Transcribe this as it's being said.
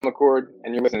McCord,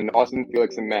 and you're listening to Austin,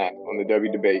 Felix, and Matt on the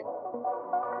W Debate.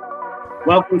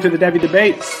 Welcome to the W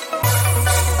Debate.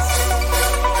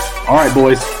 All right,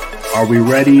 boys. Are we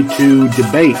ready to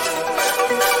debate?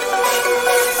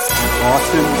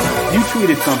 Austin, you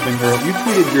tweeted something, girl. You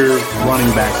tweeted your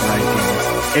running back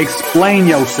rankings. Explain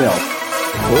yourself.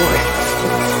 Boy,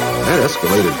 that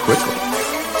escalated quickly.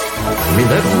 I mean,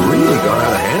 that really got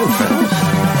out of hand fast.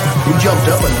 You jumped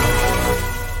up and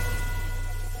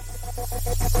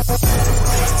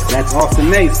That's Austin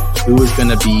Nace. Who is going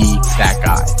to be that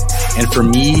guy? And for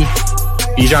me,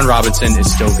 Bijan Robinson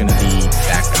is still going to be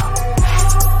that guy.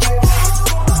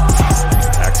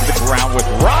 Back to the ground with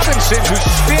Robinson, who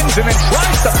spins and then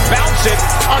tries to bounce it.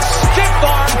 A stiff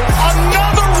arm,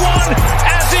 another one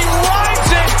as he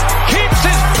rides it. Keeps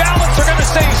his balance. They're going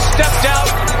to say he stepped out,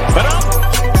 but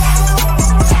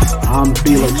I'm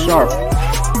Felix Sharp.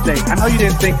 Jake, I know you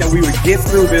didn't think that we would get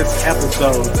through this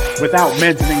episode without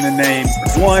mentioning the name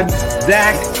one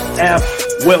Zach F.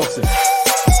 Wilson.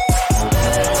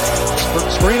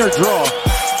 Screener draw.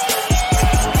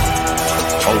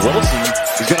 Oh, Wilson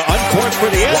is going to uncork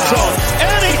for the end zone,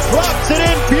 and he drops it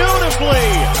in beautifully.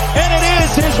 And it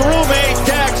is his roommate,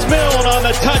 Dax Milne, on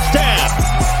the touchdown.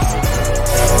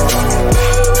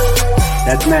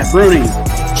 That's Matt Bruning.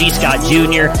 G. Scott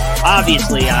Jr.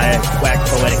 Obviously, I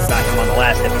waxed poetic about him on the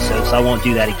last episode, so I won't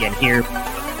do that again here.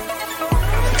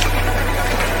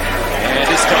 And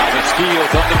this time it's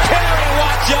Fields on the carry.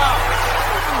 Watch out!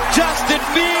 Justin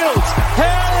Fields!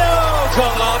 Hello,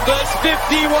 Columbus!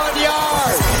 51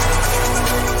 yards!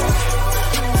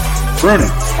 Bruning,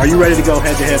 are you ready to go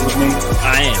head-to-head with me?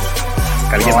 I am.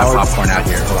 Got to get my popcorn out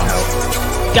here. Hold on.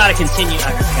 Got to continue.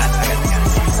 I got it.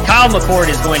 Kyle McCord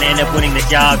is going to end up winning the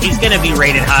job. He's going to be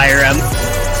rated higher.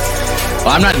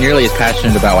 Well, I'm not nearly as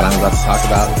passionate about what I'm about to talk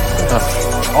about.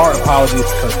 Our apologies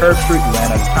to Kirk Herbstreit. We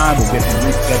ran out of time. We'll get him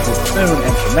rescheduled soon.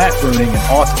 And for Matt Bruning and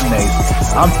Austin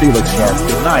Nace, I'm Felix Sharp.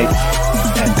 Good night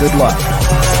and good luck.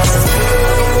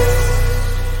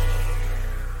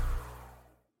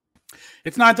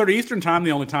 It's 9:30 Eastern Time,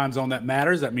 the only time zone that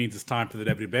matters. That means it's time for the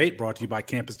W Debate, brought to you by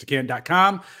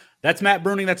CampusToCan.com. That's Matt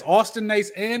Bruning, that's Austin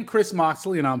Nace, and Chris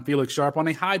Moxley, and I'm Felix Sharp on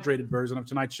a hydrated version of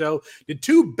tonight's show. Did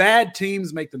two bad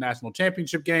teams make the national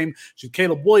championship game? Should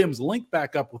Caleb Williams link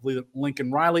back up with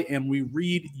Lincoln Riley? And we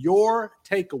read your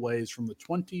takeaways from the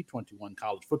 2021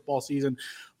 college football season.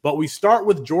 But we start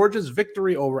with Georgia's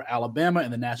victory over Alabama in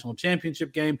the national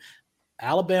championship game.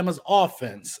 Alabama's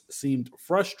offense seemed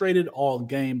frustrated all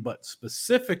game, but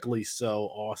specifically so,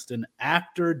 Austin,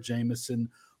 after Jamison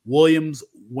Williams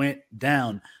went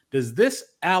down. Does this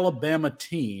Alabama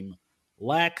team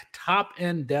lack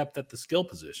top-end depth at the skill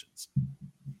positions?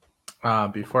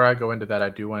 Before I go into that, I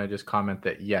do want to just comment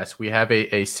that, yes, we have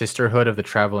a sisterhood of the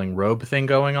traveling robe thing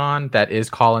going on. That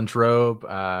is Colin's robe.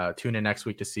 Tune in next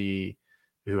week to see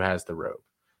who has the robe.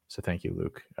 So thank you,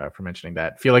 Luke, for mentioning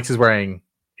that. Felix is wearing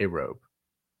a robe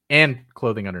and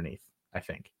clothing underneath, I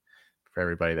think, for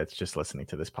everybody that's just listening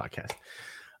to this podcast.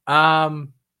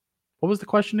 What was the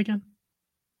question again?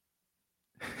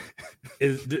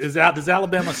 Does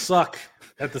Alabama suck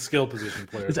at the skill position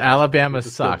player? Does Alabama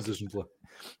suck?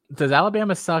 Does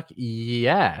Alabama suck?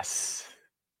 Yes.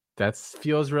 That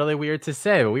feels really weird to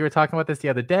say, but we were talking about this the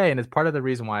other day, and it's part of the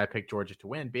reason why I picked Georgia to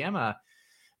win. Bama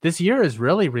this year has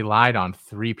really relied on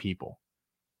three people.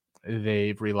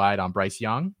 They've relied on Bryce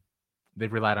Young,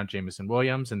 they've relied on Jamison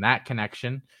Williams and that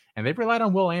connection, and they've relied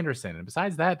on Will Anderson. And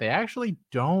besides that, they actually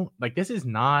don't, like, this is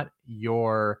not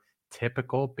your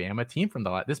typical Bama team from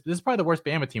the this is probably the worst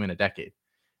Bama team in a decade.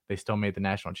 They still made the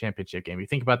national championship game. You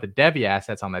think about the Devy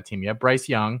assets on that team. You have Bryce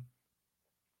Young,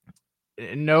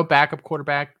 no backup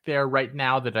quarterback there right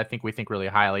now that I think we think really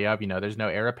highly of. You know, there's no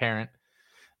heir apparent.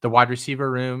 The wide receiver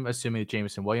room, assuming that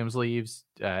Jamison Williams leaves,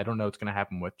 I don't know what's going to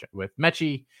happen with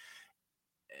Mechie.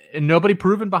 And nobody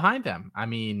proven behind them. I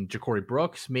mean, Ja'Cory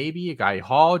Brooks, maybe, Guy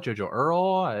Hall, JoJo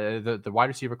Earl, the wide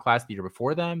receiver class the year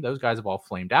before them. Those guys have all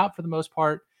flamed out for the most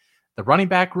part. The running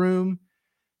back room,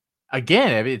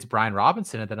 again, it's Brian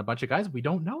Robinson and then a bunch of guys we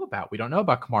don't know about. We don't know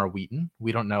about Kamar Wheaton.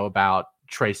 We don't know about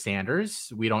Trey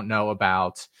Sanders. We don't know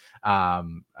about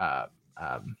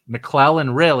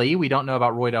McClellan, really. We don't know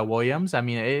about Roydell Williams. I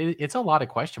mean, it's a lot of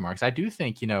question marks. I do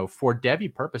think, for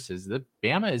Devy purposes, the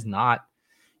Bama is not,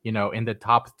 in the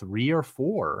top 3 or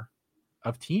 4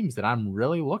 of teams that I'm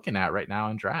really looking at right now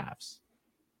in drafts.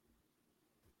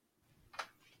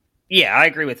 Yeah, I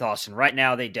agree with Austin. Right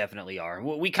now, they definitely are.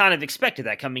 We kind of expected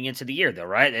that coming into the year, though,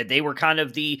 right? They were kind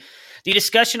of the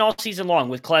discussion all season long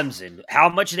with Clemson. How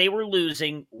much they were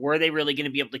losing. Were they really going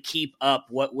to be able to keep up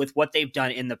with what they've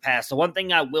done in the past? The one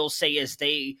thing I will say is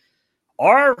they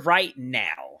are right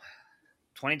now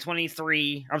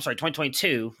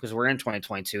 2022, because we're in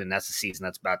 2022 and that's the season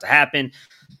that's about to happen.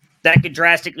 That could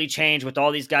drastically change with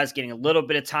all these guys getting a little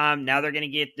bit of time. Now they're going to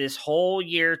get this whole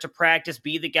year to practice,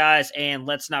 be the guys, and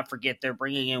let's not forget they're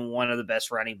bringing in one of the best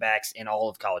running backs in all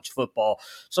of college football.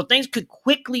 So things could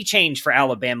quickly change for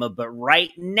Alabama, but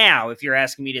right now, if you're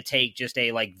asking me to take just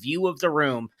a view of the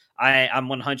room, I'm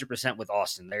 100% with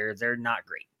Austin. They're not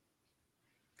great.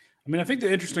 I mean, I think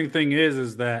the interesting thing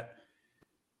is that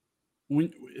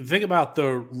when you think about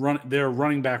their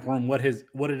running back room, what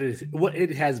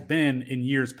it has been in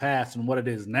years past and what it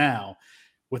is now,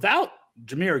 without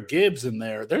Jahmyr Gibbs in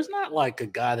there, there's not like a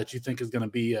guy that you think is going to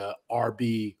be a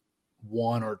RB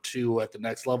 1 or 2 at the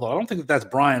next level. I don't think that's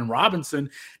Brian Robinson,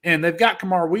 and they've got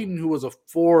Kamar Wheaton, who was a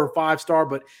 4 or 5 star,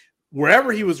 but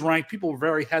wherever he was ranked, people were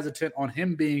very hesitant on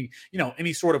him being,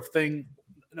 any sort of thing.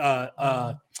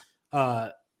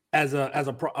 As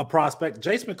a prospect.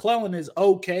 Jace McClellan is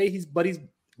okay. He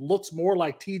looks more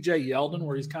like TJ Yeldon,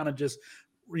 where he's kind of just,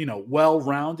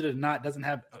 well-rounded and doesn't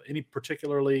have any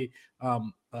particularly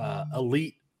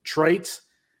elite traits.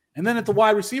 And then at the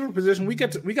wide receiver position, we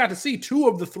got to see 2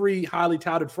 of the 3 highly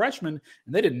touted freshmen,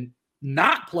 and they did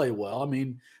not play well. I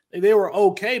mean, they were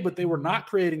okay, but they were not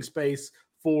creating space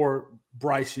for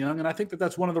Bryce Young. And I think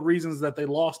that's one of the reasons that they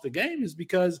lost the game, is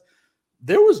because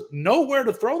there was nowhere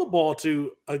to throw the ball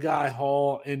to a guy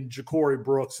Hall and Ja'Cory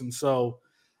Brooks. And so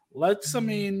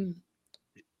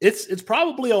it's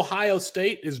probably Ohio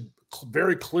State is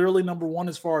very clearly number 1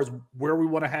 as far as where we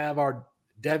want to have our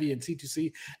Devy and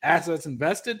C2C assets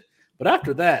invested. But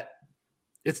after that,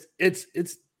 it's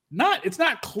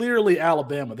not clearly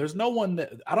Alabama. There's no one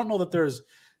that I don't know that there's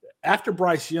after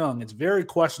Bryce Young. It's very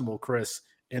questionable, Chris,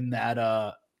 in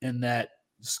that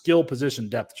skill position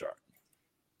depth chart.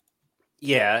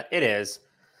 Yeah, it is.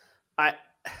 I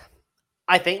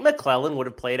think McClellan would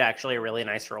have played actually a really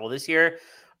nice role this year,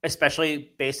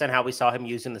 especially based on how we saw him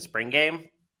used in the spring game.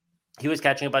 He was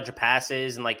catching a bunch of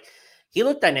passes and he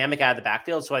looked dynamic out of the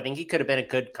backfield. So I think he could have been a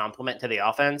good complement to the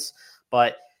offense.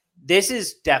 But this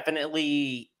is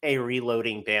definitely a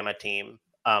reloading Bama team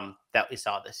that we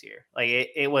saw this year.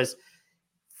 It was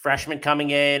freshmen coming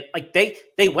in.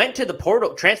 They went to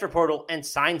the transfer portal and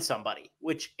signed somebody,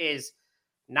 which is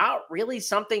not really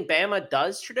something Bama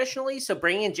does traditionally. So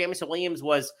bringing in Jameson Williams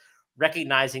was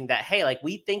recognizing that, hey,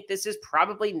 we think this is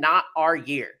probably not our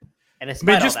year. And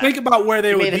think about where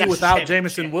they would be without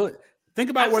Jameson Williams. Think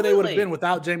about where they would have been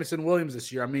without Jameson Williams this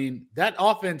year. I mean, that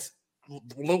offense,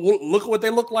 look at what they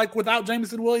look like without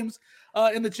Jameson Williams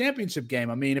in the championship game.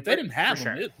 I mean, if they didn't have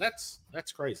him,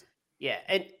 that's crazy. Yeah,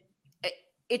 and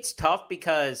it's tough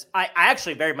because I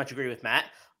actually very much agree with Matt.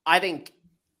 I think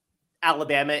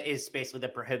Alabama is basically the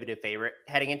prohibitive favorite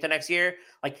heading into next year.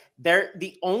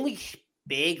 The only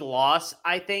big loss,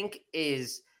 I think,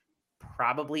 is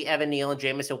probably Evan Neal and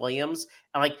Jameson Williams.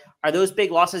 And are those big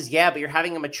losses? Yeah, but you're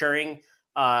having a maturing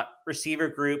receiver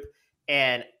group.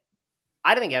 And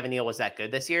I don't think Evan Neal was that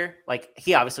good this year.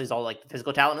 He obviously is all the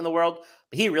physical talent in the world,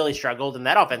 but he really struggled, and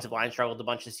that offensive line struggled a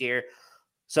bunch this year.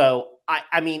 So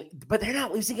I mean, but they're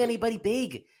not losing anybody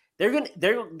big.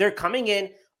 They're coming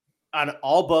in on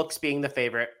all books being the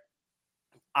favorite.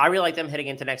 I really like them heading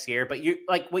into next year, but you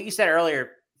what you said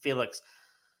earlier, Felix,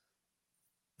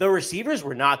 the receivers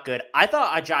were not good. I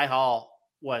thought Ajay Hall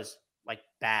was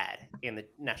bad in the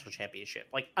national championship.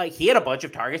 He had a bunch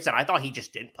of targets and I thought he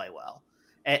just didn't play well.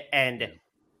 And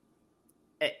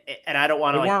I don't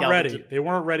want to weren't ready. They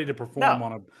weren't ready to perform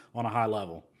on a high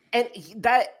level. And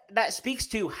that speaks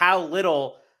to how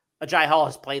little Ajay Hall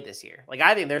has played this year.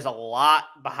 I think there's a lot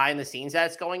behind the scenes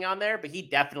that's going on there, but he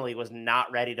definitely was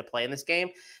not ready to play in this game.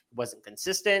 He wasn't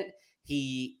consistent.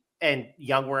 He and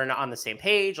Young were on the same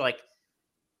page.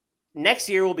 Next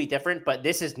year will be different, but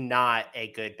this is not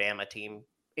a good Bama team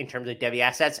in terms of Devy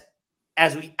assets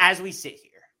as we sit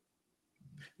here.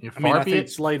 I think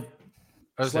Slade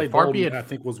Bolden, I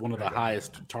think, was one of the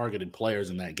highest targeted players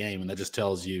in that game, and that just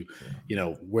tells you,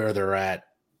 where they're at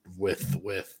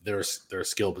with their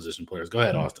skill position players. Go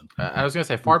ahead, Austin. I was going to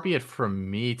say, far be it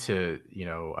from me to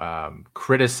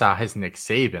criticize Nick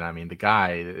Saban. I mean, the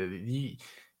guy,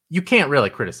 you can't really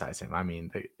criticize him. I mean,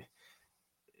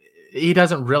 he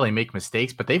doesn't really make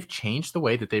mistakes, but they've changed the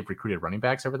way that they've recruited running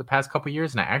backs over the past couple of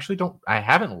years, and I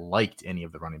haven't liked any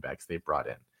of the running backs they've brought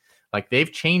in.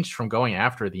 They've changed from going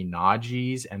after the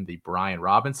Najees and the Brian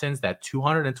Robinsons, that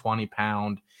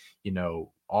 220-pound,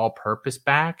 all-purpose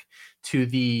back, to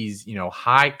these,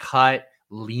 high-cut,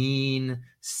 lean,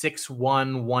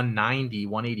 6'1", 190,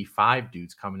 185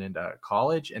 dudes coming into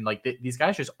college. And, these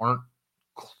guys just aren't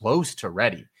close to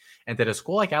ready. And at a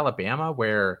school like Alabama,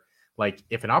 where, Like,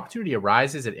 if an opportunity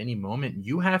arises at any moment,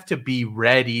 you have to be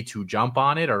ready to jump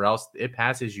on it, or else it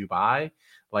passes you by.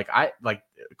 Like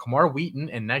Kamar Wheaton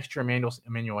and next year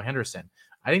Emmanuel Henderson.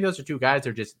 I think those are two guys that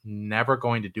are just never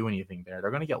going to do anything there. They're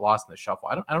going to get lost in the shuffle.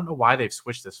 I don't know why they've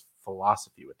switched this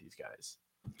philosophy with these guys.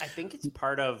 I think it's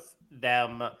part of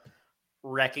them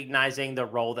recognizing the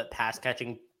role that pass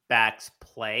catching backs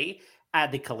play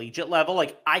at the collegiate level.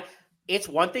 Like, it's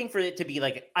one thing for it to be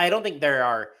like, I don't think there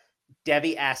are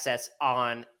Devy assets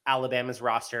on Alabama's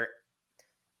roster.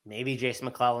 Maybe Jason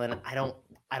McClellan. I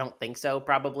don't think so.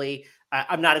 Probably.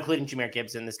 I'm not including Jahmyr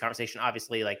Gibbs in this conversation.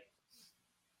 Obviously, like,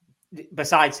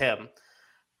 besides him,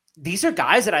 these are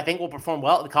guys that I think will perform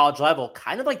well at the college level,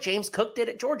 kind of like James Cook did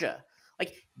at Georgia.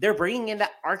 Like, they're bringing in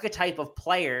that archetype of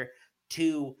player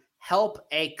to help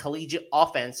a collegiate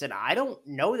offense. And I don't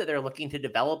know that they're looking to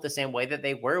develop the same way that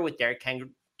they were with Derrick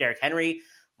Henry,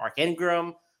 Mark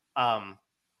Ingram.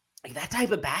 Like, that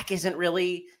type of back isn't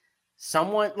really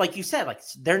someone, like you said, like,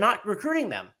 they're not recruiting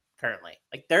them currently.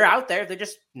 Like, they're out there, they're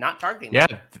just not targeting them.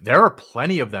 Yeah, there are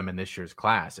plenty of them in this year's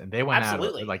class, and they went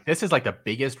Absolutely. out. Like, this is like the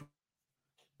biggest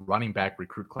running back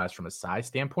recruit class from a size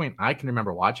standpoint I can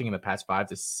remember watching in the past 5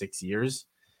 to 6 years.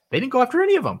 They didn't go after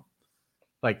any of them,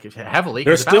 like, heavily.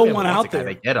 There's still one out there.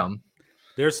 They get them.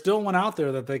 There's still one out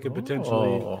there that they could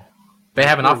potentially. They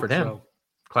haven't offered him. So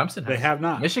Clemson has. They have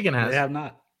not. Michigan has. They have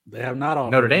not. They have not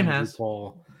offered. Notre Dame Andrew has.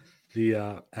 Paul,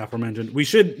 the aforementioned.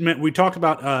 We talked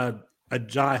about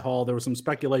Agiye Hall. There was some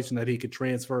speculation that he could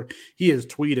transfer. He has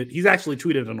tweeted. He's actually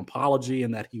tweeted an apology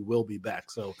and that he will be back.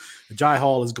 So Agiye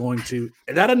Hall is going to.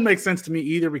 That doesn't make sense to me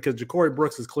either, because Ja'Cory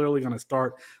Brooks is clearly going to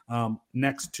start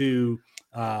next to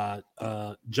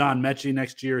John Mechie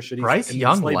next year. Bryce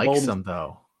Young likes him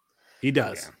though. He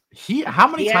does. Yeah. How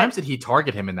many times did he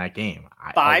target him in that game?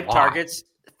 5 targets.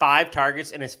 5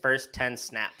 targets in his first 10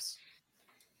 snaps.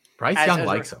 Bryce Young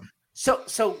likes him.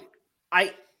 So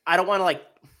I don't want to like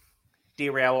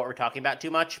derail what we're talking about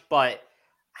too much, but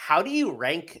how do you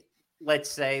rank, let's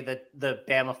say, the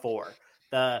Bama 4,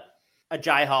 the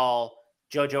Agiye Hall,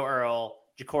 JoJo Earle,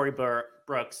 Ja'Cory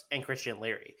Brooks, and Christian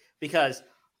Leary? Because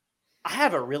I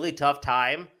have a really tough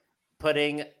time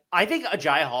putting. I think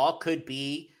Agiye Hall could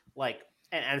be like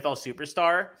an NFL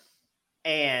superstar,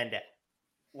 and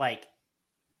like,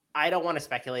 I don't want to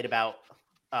speculate about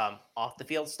off the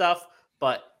field stuff,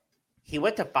 but he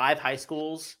went to 5 high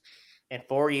schools in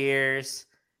 4 years,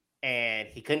 and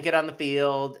he couldn't get on the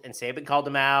field, and Saban called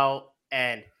him out,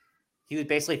 and he was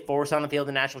basically forced on the field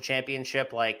in the national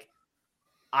championship. Like,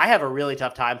 I have a really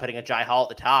tough time putting Agiye Hall at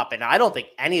the top, and I don't think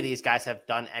any of these guys have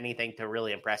done anything to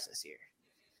really impress this year.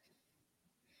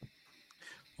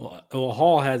 Well,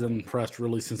 Hall hasn't impressed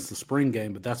really since the spring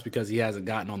game, but that's because he hasn't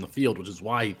gotten on the field, which is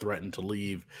why he threatened to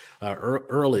leave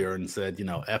earlier and said,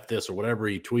 F this or whatever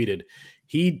he tweeted.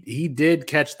 He did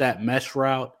catch that mesh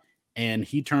route, and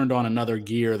he turned on another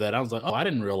gear that I was like, oh, I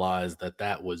didn't realize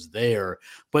that was there.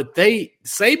 But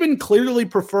Saban clearly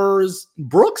prefers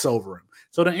Brooks over him.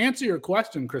 So to answer your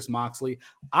question, Chris Moxley,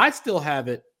 I still have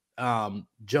it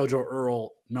JoJo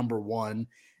Earle number 1,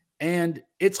 and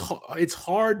it's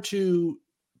hard to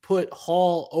put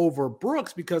Hall over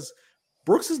Brooks because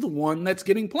Brooks is the one that's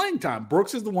getting playing time.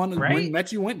 Brooks is the one that when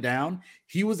Mechie went down,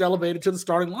 he was elevated to the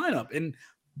starting lineup. And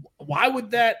why would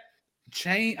that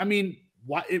change? I mean,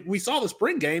 we saw the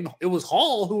spring game. It was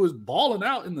Hall who was balling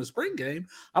out in the spring game.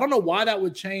 I don't know why that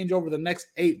would change over the next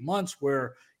 8 months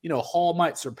where, Hall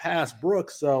might surpass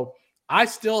Brooks. So I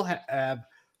still have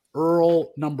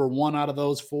Earle number 1 out of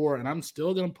those 4, and I'm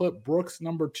still going to put Brooks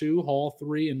number 2, Hall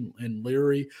 3, and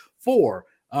Leary 4.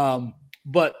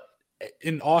 But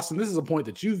in Austin, this is a point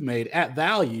that you've made. At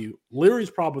value, Leary's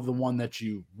probably the one that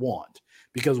you want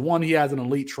because, one, he has an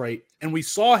elite trait, and we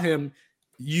saw him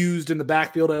used in the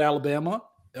backfield at Alabama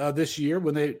this year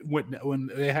when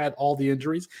they had all the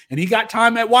injuries, and he got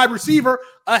time at wide receiver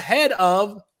ahead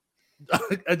of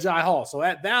Agiye Hall. So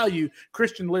at value,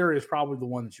 Christian Leary is probably the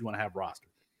one that you want to have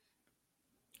rostered.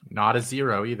 Not a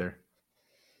 0 either.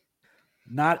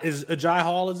 Is Agiye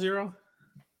Hall a 0?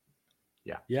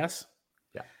 Yeah. Yes?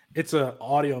 Yeah. It's an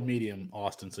audio medium,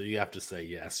 Austin, so you have to say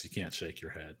yes. You can't shake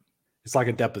your head. It's like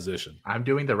a deposition. I'm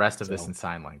doing the rest of this in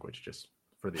sign language just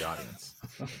for the audience.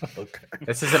 Okay.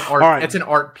 This is an art. Right. It's an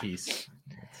art piece.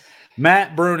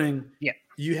 Matt Bruning. Yeah.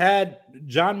 You had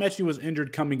John Mechie was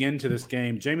injured coming into this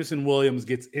game. Jameson Williams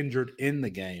gets injured in the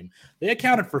game. They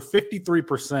accounted for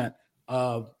 53%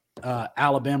 of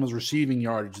Alabama's receiving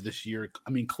yardage this year. I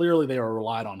mean, clearly they are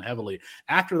relied on heavily.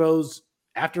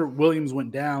 After Williams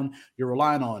went down, you're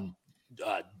relying on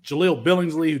Jaleel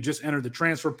Billingsley, who just entered the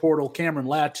transfer portal, Cameron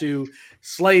Latu,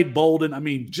 Slade Bolden. I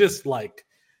mean, just like,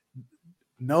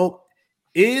 nope.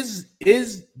 Is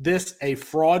this a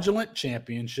fraudulent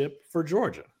championship for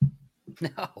Georgia?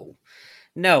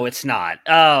 No, it's not.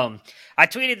 I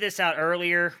tweeted this out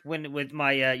earlier with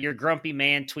my your grumpy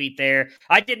man tweet there.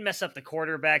 I did mess up the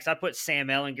quarterbacks. I put Sam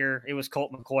Ehlinger. It was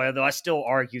Colt McCoy, although I still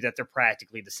argue that they're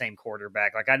practically the same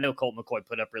quarterback. Like, I know Colt McCoy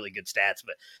put up really good stats,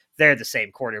 but they're the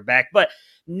same quarterback. But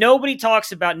nobody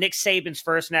talks about Nick Saban's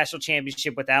first national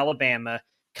championship with Alabama,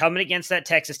 coming against that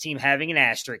Texas team, having an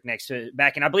asterisk next to it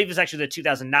back in, I believe it was actually the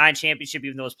 2009 championship,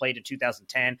 even though it was played in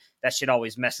 2010. That shit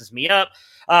always messes me up.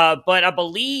 But I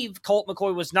believe Colt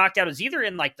McCoy was knocked out. It was either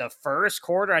in like the first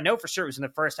quarter. I know for sure it was in the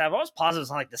first half. I was positive it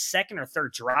was on like the second or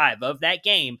third drive of that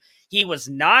game. He was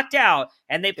knocked out,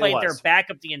 and they played their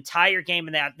backup the entire game.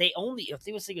 And they only, I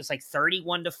think it was like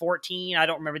 31-14. I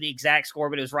don't remember the exact score,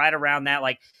 but it was right around that.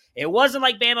 Like, it wasn't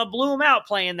like Bama blew them out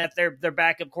playing that their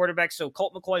backup quarterback. So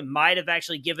Colt McCoy might have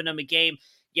actually given them a game.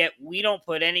 Yet we don't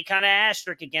put any kind of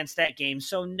asterisk against that game.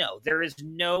 So no, there is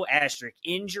no asterisk.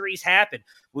 Injuries happen.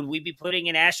 Would we be putting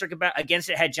an asterisk against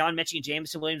it had John Mechie and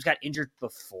Jameson Williams got injured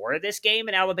before this game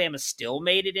and Alabama still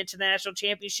made it into the national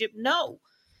championship? No,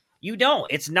 you don't.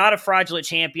 It's not a fraudulent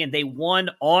champion. They won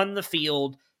on the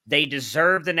field. They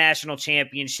deserve the national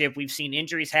championship. We've seen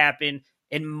injuries happen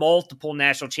in multiple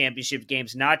national championship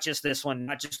games, not just this one,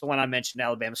 not just the one I mentioned,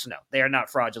 Alabama. So no, they are not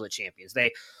fraudulent champions.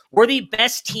 They were the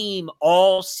best team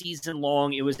all season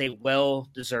long. It was a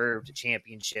well-deserved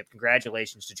championship.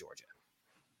 Congratulations to Georgia.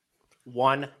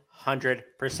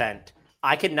 100%.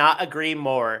 I could not agree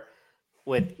more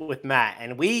with Matt,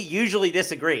 and we usually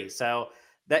disagree. So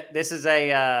this is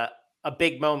a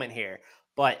big moment here.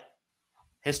 But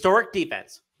historic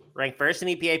defense, ranked first in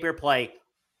EPA per play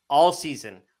all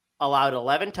season, allowed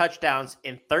 11 touchdowns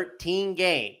in 13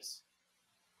 games.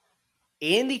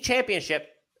 In the championship,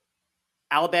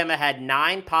 Alabama had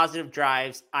 9 positive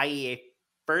drives, i.e. a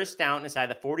first down inside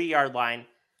the 40-yard line,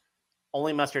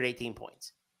 only mustered 18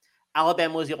 points.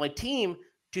 Alabama was the only team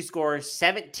to score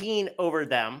 17 over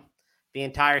them the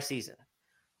entire season.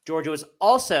 Georgia was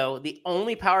also the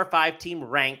only Power 5 team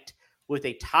ranked with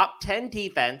a top 10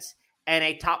 defense and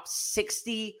a top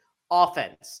 60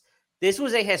 offense. This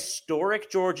was a historic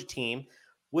Georgia team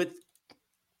with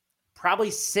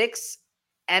probably 6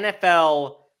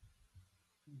 NFL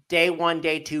day 1,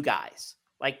 day 2 guys.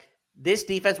 Like, this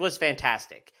defense was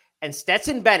fantastic. And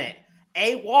Stetson Bennett,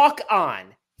 a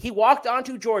walk-on, he walked on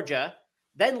to Georgia,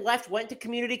 then left, went to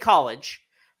community college,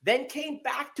 then came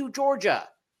back to Georgia,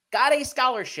 got a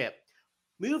scholarship,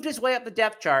 moved his way up the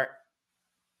depth chart,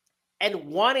 and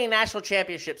won a national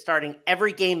championship starting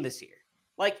every game this year.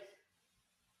 Like,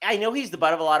 I know he's the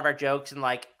butt of a lot of our jokes, and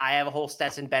like, I have a whole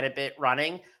Stetson Bennett bit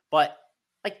running, but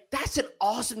like, that's an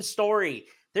awesome story.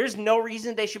 There's no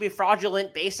reason they should be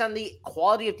fraudulent based on the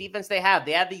quality of defense they have.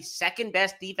 They have the second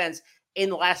best defense in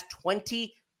the last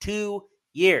 22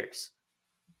 years.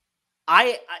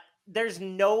 There's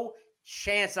no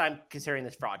chance I'm considering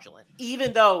this fraudulent,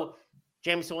 even though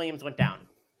Jameson Williams went down.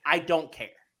 I don't care.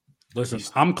 Listen,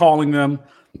 I'm calling them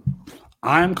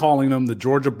the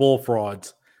Georgia Bull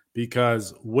frauds,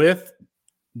 because with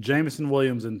Jameson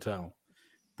Williams in tow,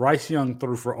 Bryce Young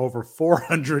threw for over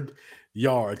 400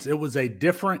 yards. It was a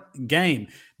different game.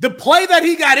 The play that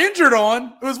he got injured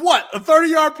on, it was what? A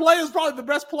 30-yard play? It was probably the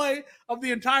best play of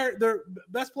the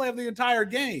entire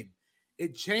game.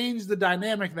 It changed the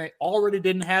dynamic. They already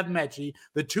didn't have Mechie.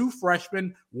 The 2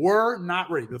 freshmen were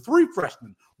not ready. The 3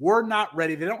 freshmen were not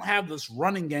ready. They don't have this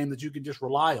running game that you can just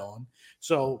rely on.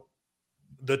 So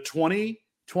the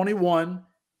 2021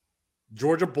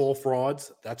 Georgia Bull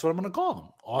frauds, that's what I'm going to call them.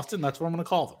 Austin, that's what I'm going to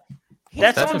call them.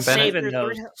 That's on Saban,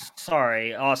 though.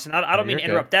 Sorry, Austin. I don't mean to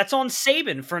interrupt. Good. That's on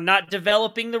Saban for not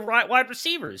developing the right wide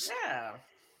receivers. Yeah.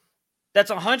 That's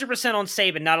 100% on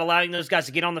Saban, not allowing those guys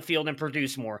to get on the field and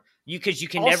produce more. Because you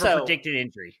can never predict an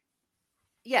injury.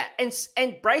 Yeah, and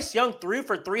Bryce Young threw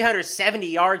for 370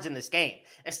 yards in this game.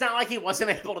 It's not like he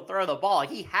wasn't able to throw the ball.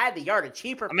 He had the yardage.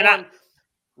 He performed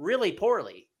really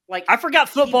poorly. Like, I forgot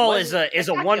football is a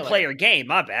one-player game.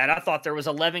 My bad. I thought there was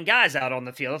 11 guys out on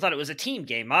the field. I thought it was a team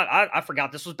game. I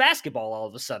forgot this was basketball all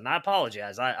of a sudden. I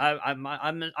apologize.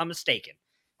 I'm mistaken.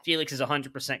 Felix is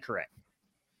 100% correct.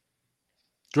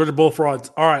 Georgia Bull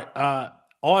frauds. All right,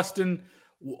 Austin,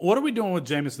 what are we doing with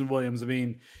Jameson Williams? I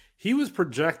mean, he was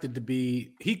projected to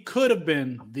be – he could have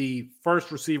been the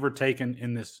first receiver taken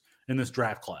in this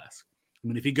draft class. I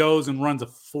mean, if he goes and runs a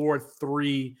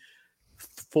 4.34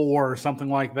 or something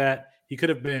like that, he could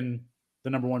have been the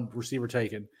number 1 receiver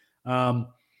taken.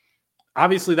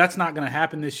 Obviously, that's not going to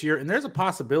happen this year, and there's a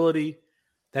possibility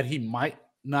that he might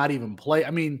not even play. I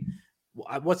mean,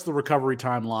 what's the recovery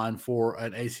timeline for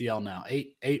an ACL now?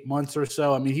 8 months or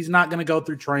so? I mean, he's not going to go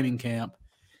through training camp.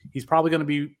 He's probably going to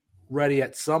be ready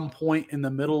at some point in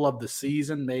the middle of the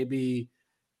season, maybe,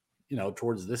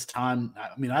 towards this time. I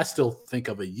mean, I still think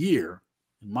of a year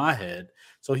in my head.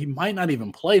 So he might not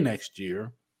even play next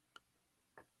year.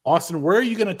 Austin, where are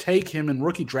you going to take him in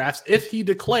rookie drafts if he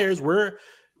declares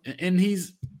and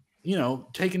he's,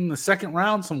 taking the second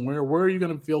round somewhere? Where are you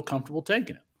going to feel comfortable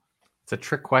taking him? It's a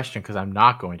trick question because I'm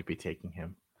not going to be taking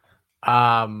him.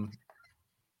 I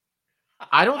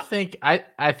don't think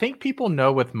I think people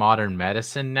know with modern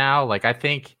medicine now. Like I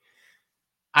think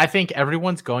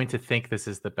everyone's going to think this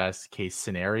is the best case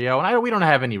scenario, and we don't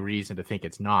have any reason to think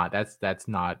it's not. That's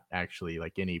not actually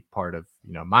like any part of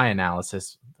my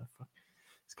analysis. What the fuck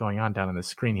is going on down on the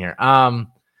screen here?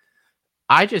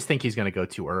 I just think he's going to go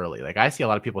too early. Like I see a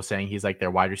lot of people saying he's like their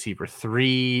wide receiver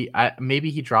 3. Maybe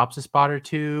he drops a spot or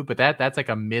 2, but that's like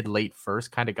a mid-late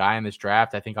first kind of guy in this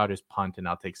draft. I think I'll just punt and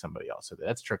I'll take somebody else. So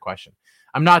that's a trick question.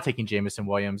 I'm not taking Jameson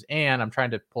Williams, and I'm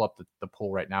trying to pull up the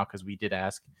poll right now because we did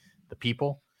ask the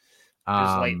people.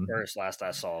 Late first, last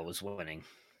I saw, was winning.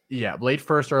 Yeah, late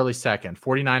first, early second.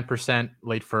 49%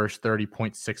 late first,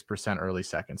 30.6% early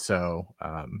second. So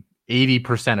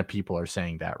 80% of people are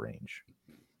saying that range.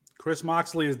 Chris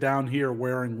Moxley is down here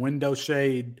wearing window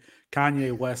shade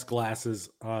Kanye West glasses,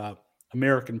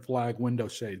 American flag window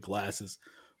shade glasses.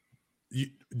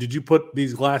 Did you put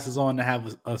these glasses on to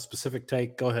have a specific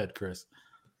take? Go ahead, Chris.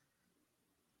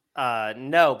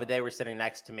 No, but they were sitting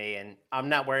next to me, and I'm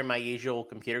not wearing my usual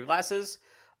computer glasses.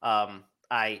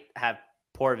 I have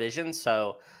poor vision,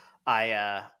 so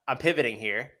I'm pivoting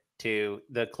here to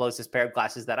the closest pair of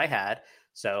glasses that I had.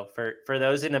 So for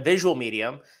those in a visual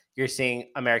medium, you're seeing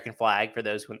American flag. For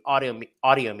those who an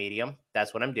audio medium,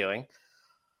 that's what I'm doing.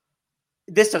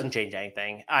 This doesn't change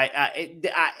anything. I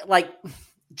like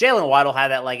Jalen Waddle had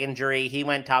that leg injury. He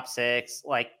went top 6.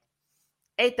 Like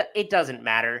it doesn't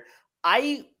matter.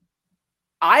 I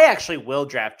actually will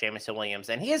draft Jameson Williams,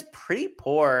 and he has pretty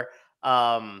poor,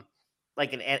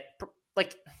 like a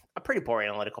pretty poor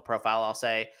analytical profile, I'll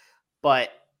say.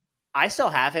 But I still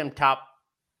have him top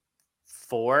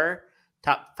 4.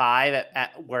 Top 5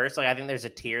 at worst. Like I think there's a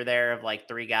tier there of like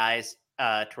 3 guys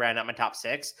to round out my top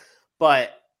 6. But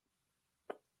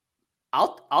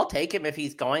I'll take him if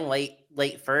he's going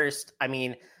late first. I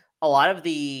mean, a lot of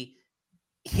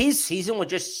his season was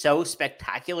just so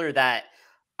spectacular that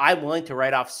I'm willing to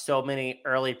write off so many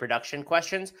early production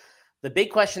questions. The big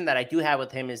question that I do have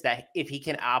with him is that if he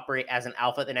can operate as an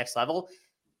alpha at the next level.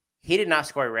 He did not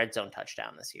score a red zone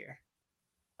touchdown this year.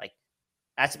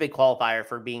 That's a big qualifier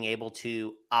for being able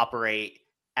to operate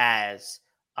as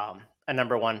a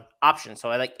number 1 option.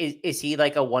 So is he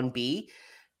like a 1B?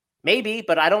 Maybe,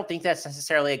 but I don't think that's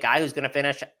necessarily a guy who's going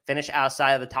to finish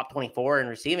outside of the top 24 in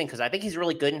receiving, because I think he's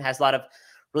really good and has a lot of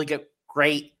really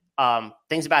great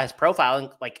things about his profile, and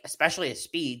like especially his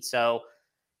speed. So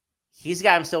he's a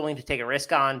guy I'm still willing to take a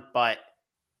risk on, but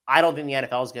I don't think the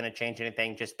NFL is going to change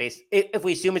anything just based if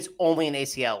we assume it's only an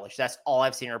ACL, which that's all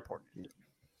I've seen reported.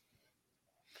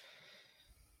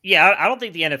 Yeah, I don't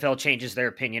think the NFL changes their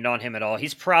opinion on him at all.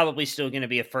 He's probably still going to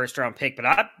be a first-round pick, but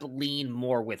I lean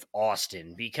more with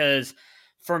Austin because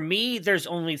for me, there's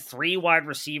only 3 wide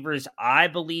receivers I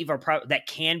believe that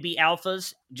can be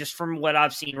alphas. Just from what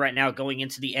I've seen right now going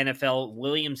into the NFL,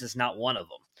 Williams is not one of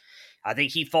them. I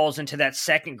think he falls into that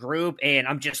second group, and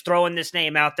I'm just throwing this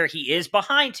name out there. He is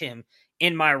behind him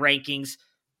in my rankings,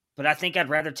 but I think I'd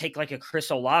rather take like a Chris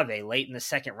Olave late in the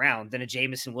second round than a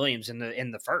Jameson Williams in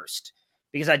the first.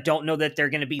 Because I don't know that they're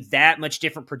going to be that much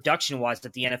different production-wise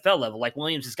at the NFL level. Like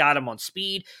Williams has got him on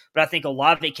speed, but I think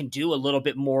Olave can do a little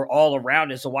bit more all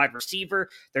around as a wide receiver.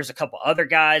 There's a couple other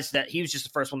guys that he was just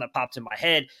the first one that popped in my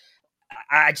head.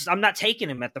 I'm not taking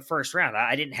him at the first round.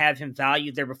 I didn't have him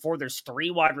valued there before. There's 3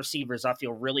 wide receivers I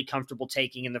feel really comfortable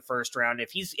taking in the first round.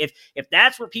 If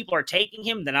that's where people are taking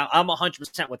him, then I'm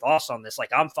 100% with us on this.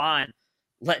 Like I'm fine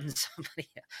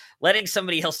letting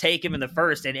somebody else take him in the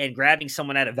first and grabbing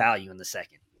someone at a value in the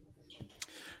second.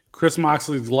 Chris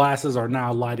Moxley's glasses are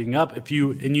now lighting up.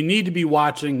 You need to be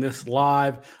watching this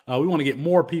live. We want to get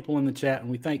more people in the chat, and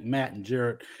we thank Matt and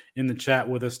Jarrett in the chat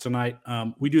with us tonight.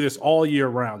 We do this all year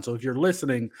round. So if you're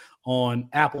listening on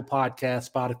Apple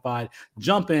Podcasts, Spotify,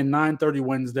 jump in 9:30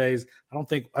 Wednesdays.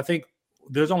 I think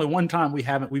there's only one time we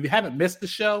haven't missed the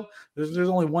show. There's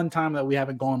only one time that we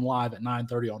haven't gone live at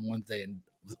 9:30 on Wednesday in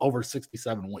over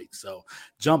 67 weeks. So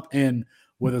jump in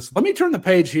with us. Let me turn the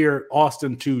page here,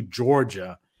 Austin, to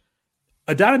Georgia.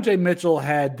 Adonijah Mitchell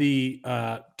had the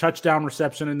touchdown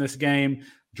reception in this game.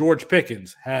 George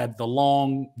Pickens had the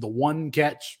one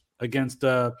catch against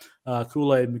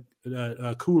Kool-Aid.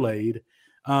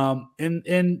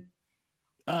 And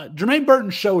Jermaine Burton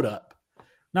showed up.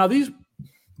 Now, these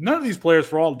none of these players,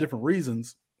 for all different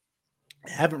reasons,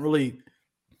 haven't really,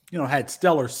 had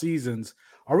stellar seasons.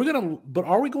 Are we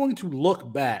going to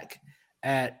look back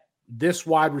at this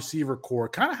wide receiver core,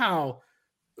 kind of how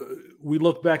we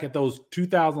look back at those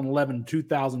 2011,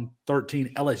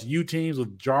 2013 LSU teams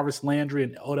with Jarvis Landry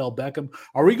and Odell Beckham?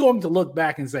 Are we going to look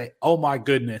back and say, oh my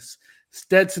goodness,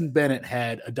 Stetson Bennett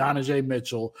had Adonijah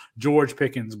Mitchell, George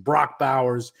Pickens, Brock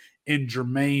Bowers, and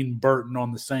Jermaine Burton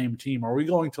on the same team? Are we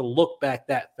going to look back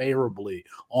that favorably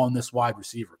on this wide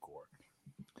receiver core?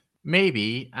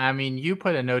 Maybe. I mean, you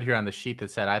put a note here on the sheet that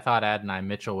said, I thought Adonai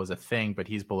Mitchell was a thing, but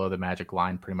he's below the magic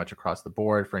line pretty much across the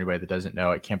board. For anybody that doesn't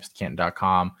know, at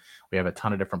campus2canton.com, we have a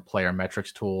ton of different player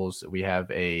metrics tools. We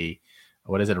have a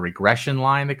regression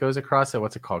line that goes across it.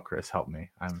 What's it called, Chris? Help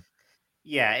me. What's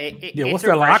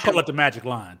that line? I call it the magic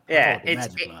line.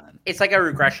 It's like a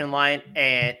regression line,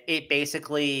 and it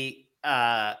basically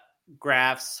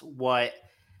graphs what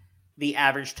the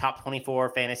average top 24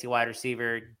 fantasy wide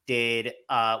receiver did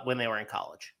when they were in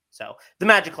college. So the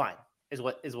magic line is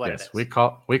what it is. We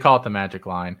call it the magic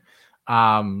line.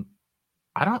 I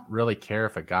don't really care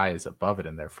if a guy is above it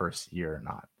in their first year or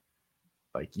not.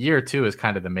 Like year 2 is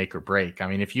kind of the make or break. I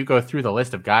mean, if you go through the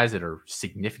list of guys that are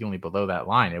significantly below that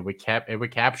line, it would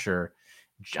capture.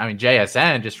 I mean,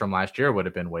 JSN just from last year would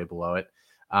have been way below it.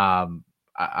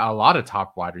 A lot of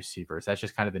top wide receivers. That's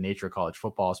just kind of the nature of college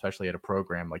football, especially at a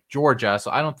program like Georgia. So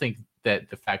I don't think that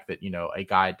the fact that, a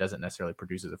guy doesn't necessarily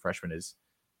produce as a freshman is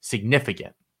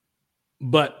significant.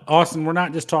 But Austin, we're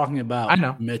not just talking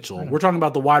about Mitchell. We're talking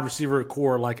about the wide receiver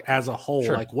core, like as a whole.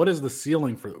 Sure. Like, what is the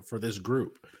ceiling for this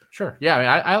group? Sure. Yeah. I mean,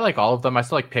 I like all of them. I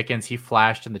still like Pickens. He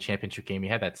flashed in the championship game. He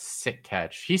had that sick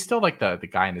catch. He's still like the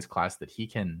guy in his class that he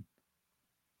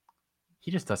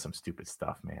just does some stupid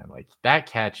stuff, man. Like that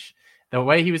catch, the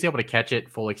way he was able to catch it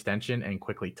full extension and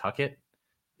quickly tuck it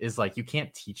is like, you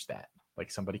can't teach that.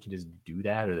 Like somebody can just do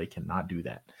that or they cannot do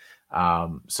that.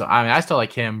 So, I mean, I still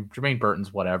like him. Jermaine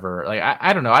Burton's whatever. Like,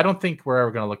 I don't know. I don't think we're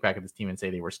ever going to look back at this team and say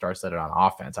they were star-studded on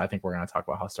offense. I think we're going to talk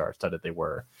about how star-studded they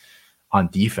were on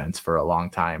defense for a long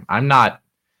time. I'm not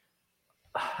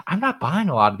buying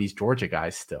a lot of these Georgia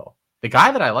guys still. The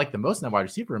guy that I like the most in that wide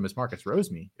receiver room is Marcus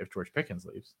Roseme if George Pickens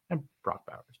leaves, and Brock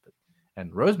Bowers,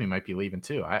 and Roseme might be leaving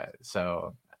too. I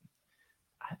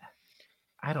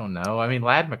don't know. I mean,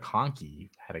 Ladd McConkey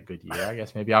had a good year. I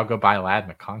guess maybe I'll go buy Ladd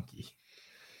McConkey.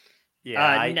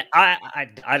 Yeah,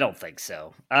 I don't think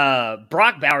so.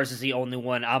 Brock Bowers is the only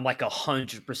one I'm like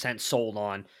 100% sold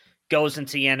on. Goes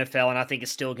into the NFL, and I think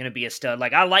it's still going to be a stud.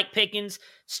 Like, I like Pickens,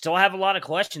 still have a lot of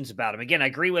questions about him. Again, I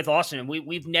agree with Austin, and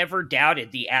we've never doubted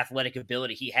the athletic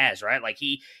ability he has, right? Like,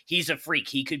 he's a freak.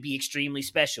 He could be extremely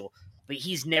special, but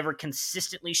he's never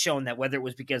consistently shown that, whether it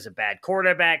was because of bad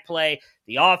quarterback play,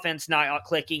 the offense not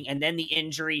clicking, and then the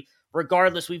injury.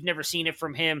 Regardless, we've never seen it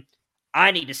from him.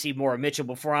 I need to see more of Mitchell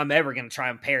before I'm ever going to try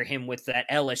and pair him with that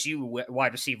LSU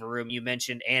wide receiver room you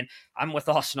mentioned. And I'm with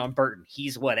Austin on Burton.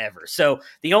 He's whatever. So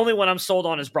the only one I'm sold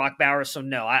on is Brock Bowers. So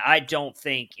no, I don't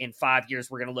think in 5 years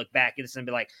we're going to look back at this and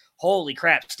be like, holy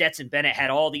crap, Stetson Bennett had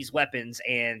all these weapons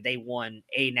and they won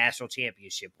a national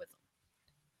championship with them.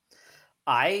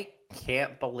 I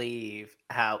can't believe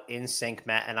how in sync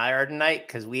Matt and I are tonight,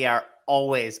 because we are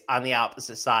always on the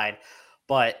opposite side.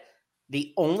 But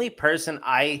the only person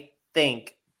I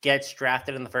think gets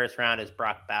drafted in the first round is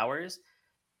Brock Bowers,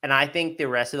 and I think the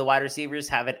rest of the wide receivers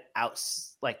have an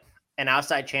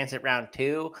outside chance at round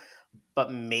 2,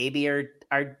 but maybe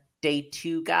are day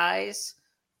 2 guys.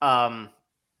 You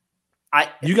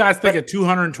guys think a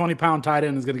 220-pound tight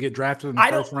end is going to get drafted in the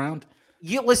first round?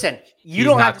 You listen. He's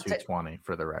don't have to 220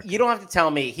 for the record. You don't have to tell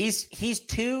me he's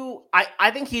two. I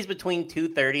think he's between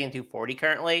 230 and 240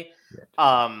 currently.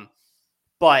 Yeah.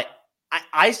 But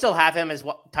I still have him as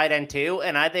tight end 2,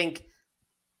 and I think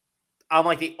I'm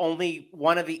like the only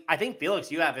one of the. I think Felix,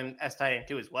 you have him as tight end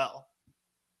 2 as well.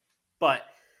 But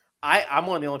I'm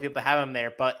one of the only people that have him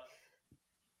there. But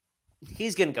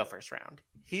he's gonna go first round.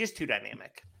 He's just too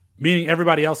dynamic. Meaning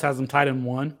everybody else has him tight end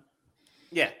 1.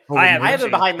 Yeah, I have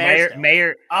him behind Mayer.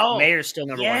 Mayer's still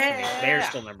number 1 for me. Mayer's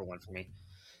still number 1 for me.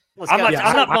 I'm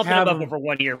not bumping him up over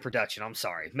 1 year of production. I'm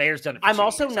sorry. Mayer's done it. I'm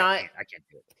also years. not. I can't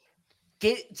do it.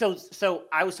 So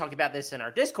I was talking about this in our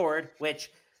Discord,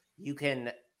 which you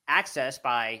can access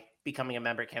by becoming a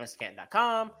member at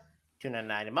campus2canton.com.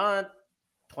 $2.99 a month,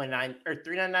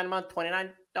 $3.99 a month,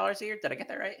 $29 a year. Did I get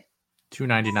that right?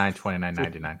 $2.99,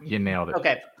 $29.99. You nailed it.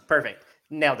 Okay, perfect.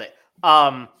 Nailed it.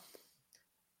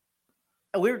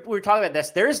 We were talking about this.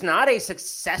 There is not a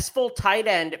successful tight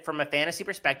end from a fantasy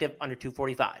perspective under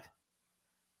 245.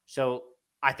 So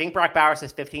I think Brock Bowers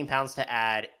has 15 pounds to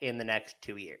add in the next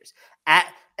 2 years.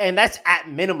 And that's at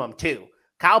minimum too,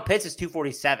 Kyle Pitts is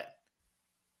 247,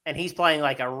 and he's playing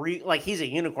like he's a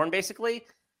unicorn basically.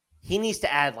 He needs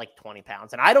to add like 20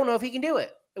 pounds, and I don't know if he can do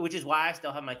it, which is why I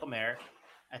still have Michael Mayer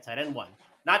at tight end 1.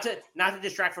 Not to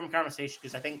distract from conversation,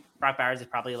 because I think Brock Bowers is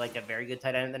probably like a very good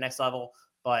tight end at the next level,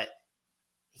 but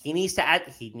he needs to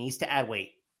add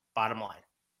weight. Bottom line.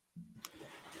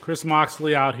 Chris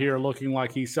Moxley out here looking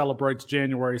like he celebrates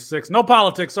January 6th. No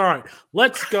politics. All right,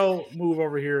 let's go move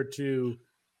over here to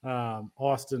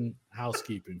Austin,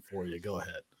 housekeeping for you. Go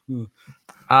ahead.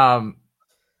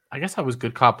 I guess I was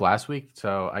good cop last week,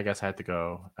 so I guess I had to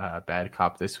go bad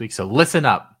cop this week. So listen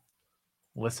up.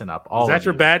 Listen up. Is that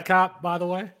your bad cop, by the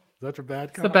way? Is that your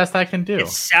bad cop? It's the best I can do. It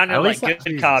sounded like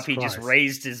good cop. He just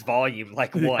raised his volume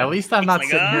like one. At least I'm not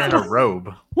sitting here in a robe.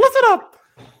 Listen up.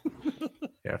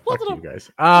 Yeah, fuck you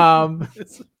guys.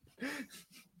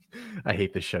 I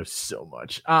hate this show so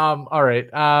much. All right.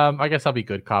 I guess I'll be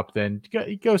good cop then.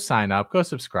 Go sign up. Go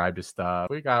subscribe to stuff.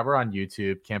 We're on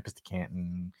YouTube, Campus to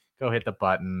Canton. Go hit the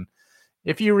button.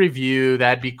 If you review,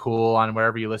 that'd be cool on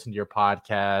wherever you listen to your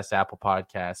podcast, Apple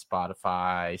Podcasts,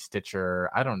 Spotify, Stitcher.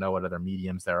 I don't know what other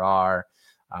mediums there are.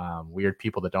 Weird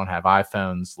people that don't have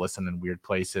iPhones listen in weird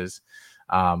places.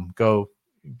 Go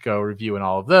review in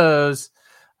all of those.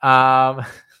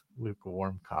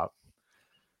 Lukewarm cop.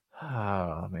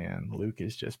 Oh man, Luke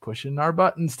is just pushing our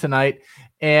buttons tonight.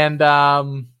 And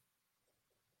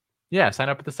yeah, sign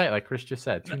up at the site like Chris just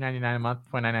said. $2.99 a month,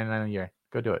 $29.99 a year.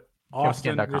 Go do it.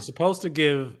 Austin, you're supposed to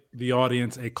give the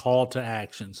audience a call to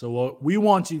action. So what we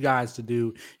want you guys to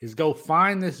do is go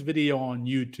find this video on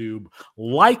YouTube,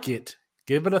 like it,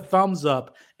 give it a thumbs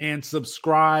up, and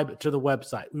subscribe to the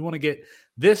website. We want to get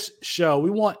this show. We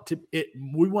want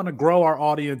to grow our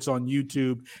audience on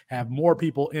YouTube, have more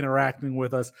people interacting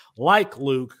with us, like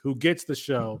Luke, who gets the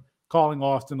show, calling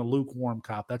Austin a lukewarm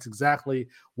cop. That's exactly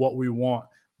what we want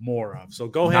more of. So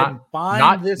go ahead and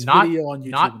find this video on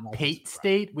YouTube. Not Pate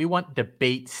State. We want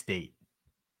Debate State.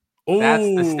 That's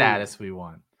the status we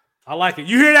want. I like it.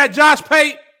 You hear that, Josh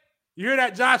Pate? You hear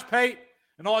that, Josh Pate?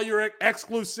 And all your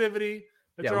exclusivity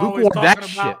that you're always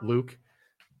talking about? Shit, Luke.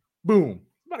 Boom.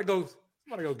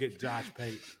 Somebody go get Josh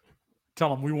Pate.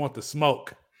 Tell him we want the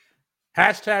smoke.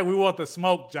 Hashtag we want the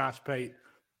smoke, Josh Pate.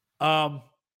 All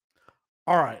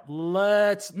right,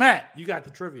 Matt, you got the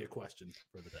trivia question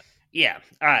for the day. Yeah.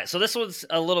 All right. So this one's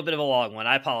a little bit of a long one.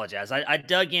 I apologize. I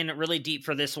dug in really deep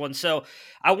for this one. So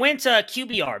I went to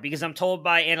QBR because I'm told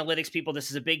by analytics people this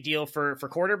is a big deal for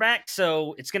quarterback.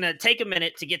 So it's going to take a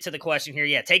minute to get to the question here.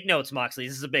 Yeah, take notes, Moxley.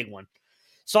 This is a big one.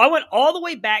 So I went all the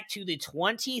way back to the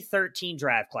 2013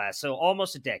 draft class. So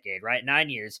almost a decade, right? 9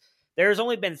 years. There's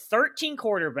only been 13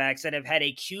 quarterbacks that have had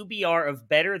a QBR of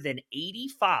better than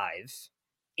 85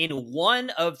 in one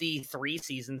of the 3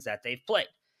 seasons that they've played.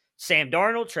 Sam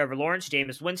Darnold, Trevor Lawrence,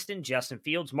 Jameis Winston, Justin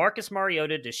Fields, Marcus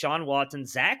Mariota, Deshaun Watson,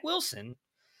 Zach Wilson,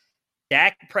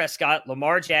 Dak Prescott,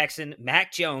 Lamar Jackson,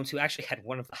 Mac Jones, who actually had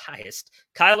one of the highest,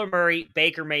 Kyler Murray,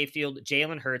 Baker Mayfield,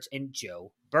 Jalen Hurts, and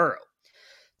Joe Burrow.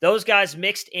 Those guys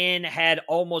mixed in had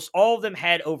almost all of them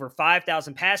had over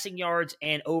 5,000 passing yards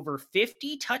and over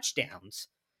 50 touchdowns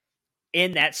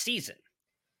in that season.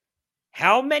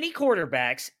 How many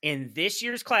quarterbacks in this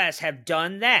year's class have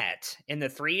done that in the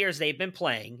 3 years they've been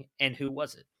playing, and who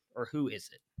was it? Or who is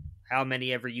it? How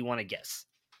many ever you want to guess.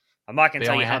 I'm not going to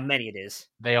tell you how many it is.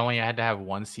 They only had to have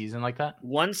one season like that?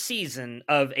 One season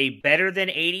of a better than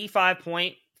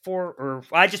 85.4, or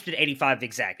I just did 85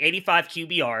 exact, 85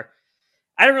 QBR.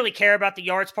 I don't really care about the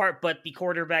yards part, but the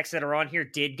quarterbacks that are on here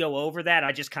did go over that.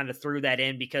 I just kind of threw that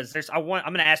in because I'm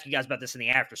going to ask you guys about this in the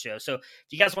after show. So if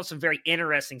you guys want some very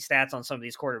interesting stats on some of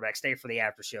these quarterbacks, stay for the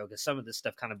after show because some of this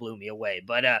stuff kind of blew me away.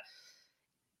 But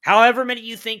however many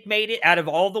you think made it out of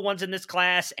all the ones in this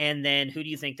class, and then who do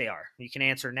you think they are? You can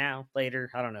answer now,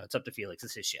 later. I don't know. It's up to Felix.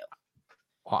 It's his show.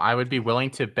 Well, I would be willing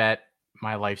to bet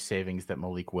my life savings that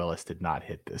Malik Willis did not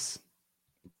hit this.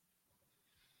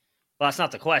 Well, that's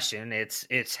not the question.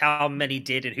 It's how many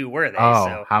did and who were they?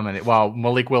 Oh, how many? Well,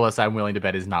 Malik Willis, I'm willing to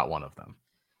bet, is not one of them.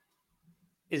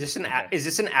 Is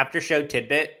this an after show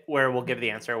tidbit where we'll give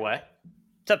the answer away?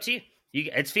 It's up to you.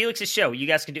 It's Felix's show. You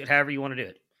guys can do it however you want to do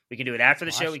it. We can do it after the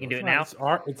show. We can do it now.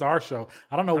 It's our show.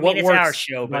 I don't know what it's works our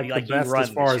show, but like the best as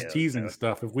far as teasing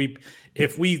stuff.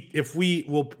 If we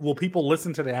will people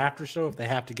listen to the after show if they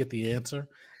have to get the answer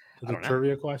to the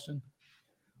trivia question?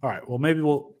 All right. Well, maybe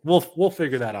we'll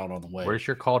figure that out on the way. Where's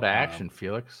your call to action,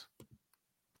 Felix?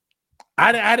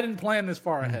 I didn't plan this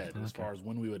far ahead as far as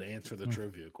when we would answer the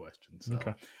trivia question. So.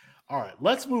 Okay. All right.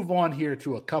 Let's move on here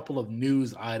to a couple of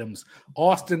news items.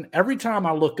 Austin, every time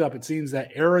I look up, it seems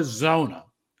that Arizona,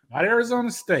 not Arizona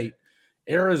State,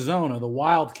 Arizona, the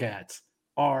Wildcats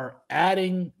are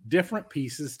adding different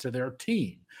pieces to their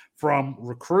team, from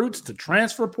recruits to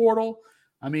transfer portal.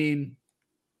 I mean,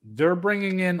 they're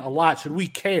bringing in a lot. Should we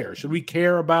care? Should we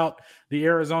care about the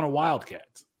Arizona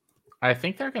Wildcats? I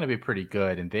think they're going to be pretty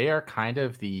good, and they are kind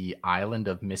of the island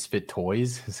of misfit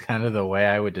toys is kind of the way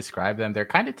I would describe them. They're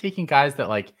kind of taking guys that,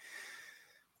 like,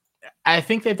 I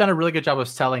think they've done a really good job of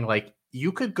selling, like,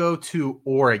 you could go to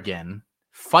Oregon,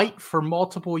 fight for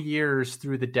multiple years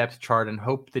through the depth chart and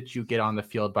hope that you get on the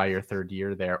field by your third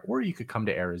year there, or you could come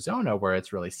to Arizona where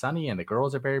it's really sunny and the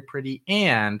girls are very pretty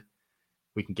and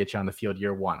we can get you on the field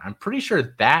year one. I'm pretty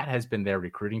sure that has been their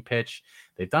recruiting pitch.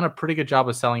 They've done a pretty good job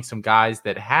of selling some guys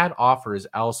that had offers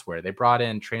elsewhere. They brought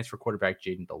in transfer quarterback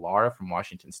Jaden DeLara from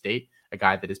Washington State, a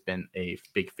guy that has been a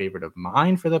big favorite of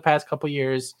mine for the past couple of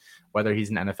years. Whether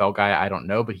he's an NFL guy, I don't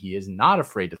know, but he is not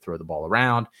afraid to throw the ball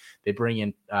around. They bring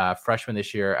in freshman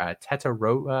this year,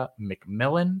 Tetaroa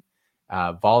McMillan,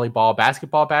 volleyball,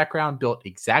 basketball background, built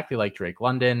exactly like Drake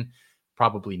London.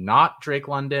 Probably not Drake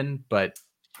London, but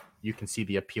you can see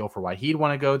the appeal for why he'd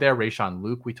want to go there. Rayshawn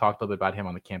Luke, we talked a little bit about him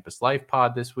on the Campus Life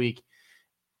pod this week.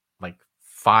 Like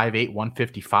 5'8",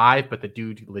 155, but the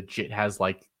dude legit has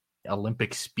like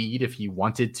Olympic speed if he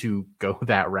wanted to go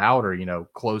that route or,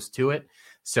 close to it.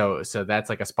 So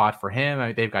that's like a spot for him. I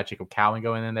mean, they've got Jacob Cowan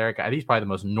going in there. He's probably the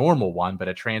most normal one, but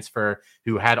a transfer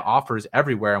who had offers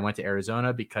everywhere and went to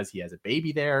Arizona because he has a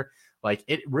baby there. Like,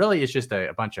 it really is just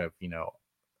a bunch of,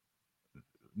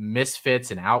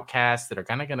 misfits and outcasts that are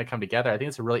kind of going to come together. I think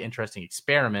it's a really interesting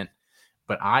experiment,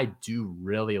 but I do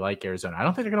really like Arizona. I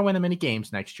don't think they're going to win that many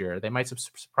games next year. They might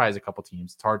surprise a couple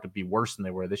teams. It's hard to be worse than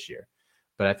they were this year,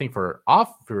 but I think for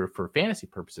fantasy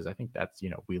purposes, I think that's,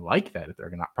 we like that.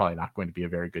 They're probably not going to be a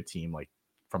very good team, like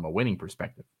from a winning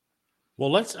perspective.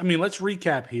 Well, let's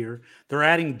recap here. They're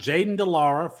adding Jaden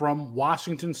DeLara from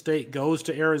Washington State, goes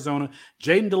to Arizona.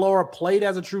 Jaden DeLara played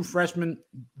as a true freshman,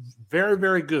 very,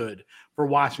 very good for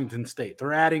Washington State.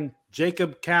 They're adding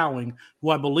Jacob Cowing,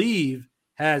 who I believe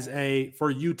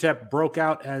for UTEP broke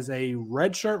out as a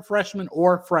redshirt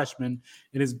freshman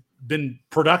and has been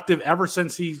productive ever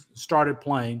since he started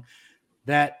playing.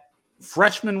 That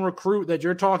freshman recruit that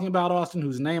you're talking about, Austin,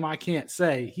 whose name I can't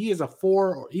say, he's a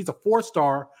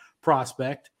 4-star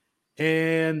prospect,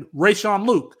 and Rayshawn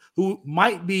Luke, who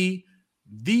might be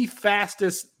the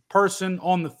fastest person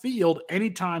on the field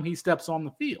anytime he steps on the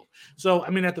field. So,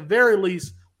 I mean, at the very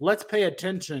least, let's pay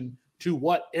attention to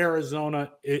what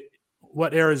Arizona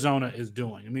is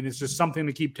doing. I mean, it's just something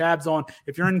to keep tabs on.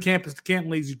 If you're in campus to Canton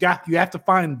leagues, you have to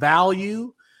find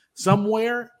value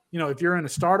somewhere. If you're in a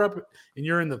startup and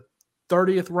you're in the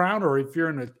 30th round, or if you're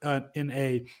in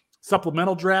a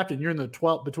supplemental draft and you're in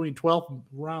the between 12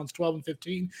 rounds 12 and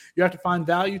 15, you have to find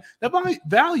value. That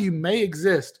value may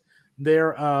exist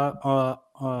there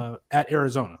at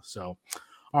Arizona. So,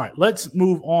 all right, let's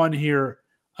move on here.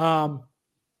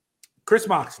 Chris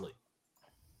Moxley.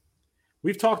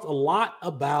 We've talked a lot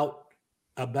about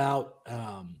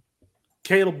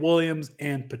Caleb Williams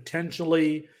and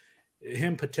potentially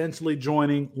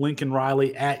joining Lincoln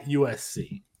Riley at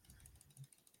USC.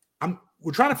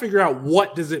 We're trying to figure out,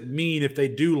 what does it mean if they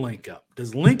do link up?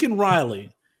 Does Lincoln Riley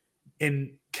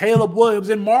and Caleb Williams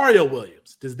and Mario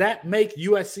Williams, does that make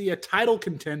USC a title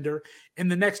contender in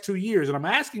the next 2 years? And I'm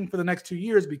asking for the next 2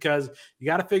 years because you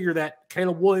got to figure that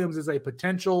Caleb Williams is a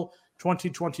potential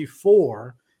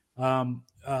 2024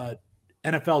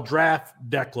 NFL draft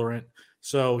declarant.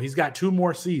 So he's got 2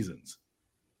 more seasons.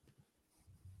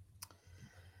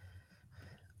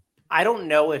 I don't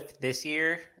know if this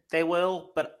year they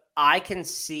will, but I can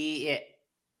see it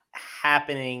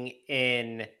happening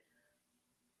in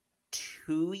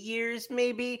 2 years,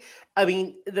 maybe. I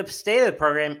mean, the state of the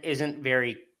program isn't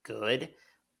very good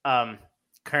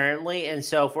currently. And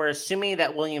so if we're assuming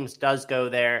that Williams does go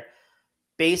there,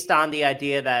 based on the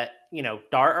idea that,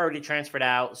 Dart already transferred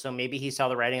out, so maybe he saw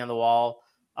the writing on the wall.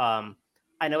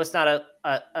 I know it's not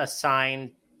a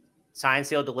signed,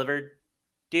 sealed, delivered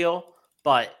deal,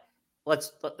 but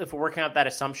if we're working out that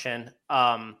assumption,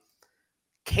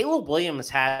 Caleb Williams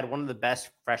had one of the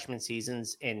best freshman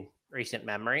seasons in recent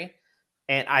memory.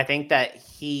 And I think that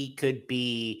he could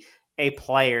be a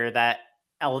player that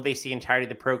elevates the entirety of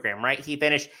the program, right? He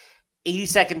finished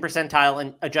 82nd percentile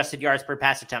in adjusted yards per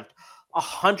pass attempt,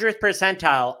 100th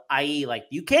percentile, i.e. like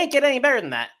you can't get any better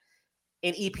than that,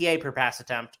 in EPA per pass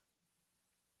attempt.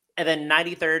 And then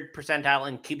 93rd percentile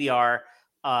in QBR.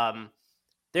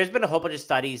 There's been a whole bunch of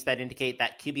studies that indicate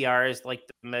that QBR is like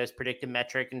the most predictive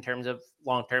metric in terms of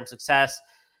long-term success.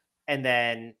 And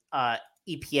then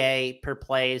EPA per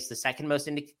play is the second most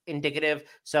indicative.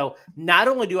 So not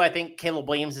only do I think Caleb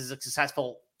Williams is a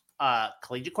successful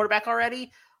collegiate quarterback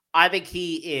already, I think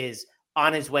he is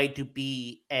on his way to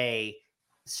be a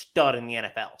stud in the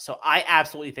NFL. So I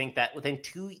absolutely think that within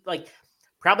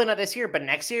probably not this year, but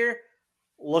next year,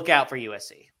 look out for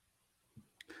USC.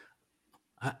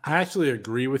 I actually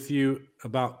agree with you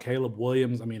about Caleb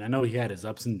Williams. I mean, I know he had his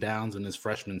ups and downs in his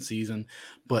freshman season,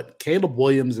 but Caleb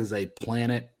Williams is a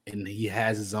planet and he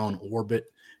has his own orbit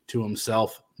to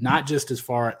himself, not just as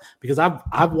far because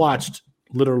I've watched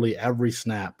literally every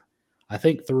snap. I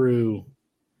think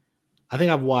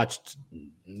I've watched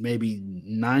maybe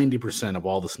 90% of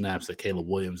all the snaps that Caleb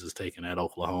Williams has taken at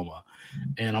Oklahoma.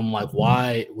 And I'm like,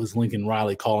 why was Lincoln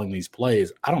Riley calling these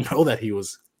plays? I don't know that he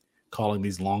was calling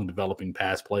these long developing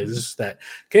pass plays. It's just that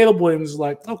Caleb Williams is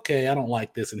like, okay, I don't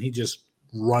like this. And he just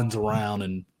runs around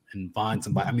and finds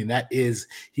somebody. I mean, that is,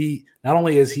 he, not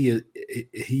only is he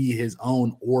his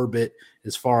own orbit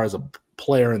as far as a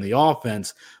player in the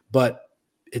offense, but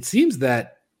it seems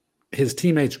that his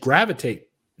teammates gravitate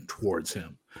towards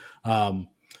him.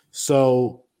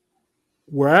 So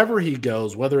wherever he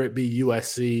goes, whether it be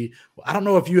USC, I don't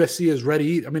know if USC is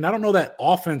ready. I mean, I don't know that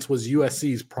offense was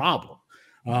USC's problem.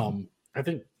 I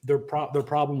think their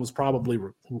problem was probably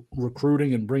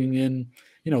recruiting and bringing in,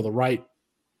 the right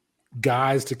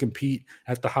guys to compete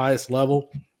at the highest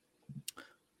level.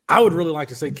 I would really like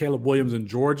to say Caleb Williams in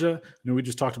Georgia. We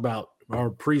just talked about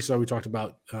we talked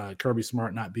about Kirby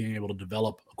Smart not being able to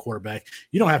develop a quarterback.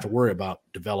 You don't have to worry about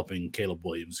developing Caleb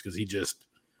Williams because he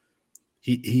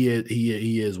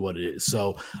is what it is.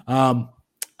 So, I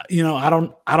don't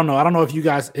know. I don't know if you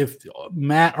guys, if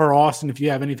Matt or Austin, if you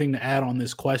have anything to add on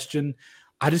this question.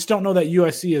 I just don't know that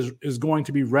USC is going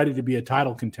to be ready to be a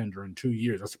title contender in 2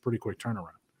 years. That's a pretty quick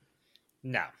turnaround.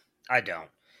 No, I don't.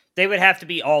 They would have to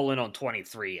be all in on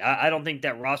 23. I don't think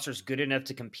that roster's good enough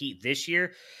to compete this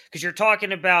year because you're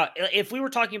talking about, if we were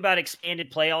talking about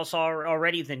expanded playoffs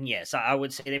already, then yes, I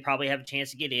would say they probably have a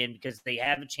chance to get in because they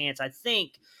have a chance, I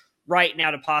think, right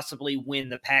now to possibly win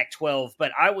the Pac-12.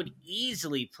 But I would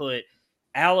easily put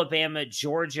Alabama,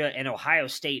 Georgia, and Ohio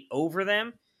State over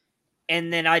them.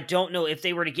 And then I don't know if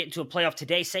they were to get into a playoff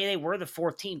today, say they were the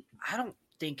fourth team, I don't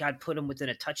think I'd put them within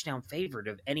a touchdown favorite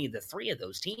of any of the three of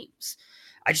those teams.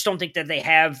 I just don't think that they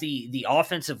have the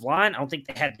offensive line. I don't think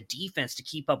they have the defense to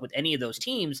keep up with any of those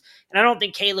teams. And I don't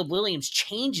think Caleb Williams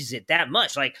changes it that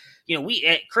much. Like,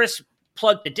 Chris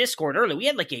plugged the Discord earlier. We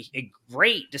had a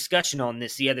great discussion on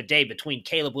this the other day between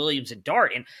Caleb Williams and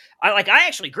Dart. And I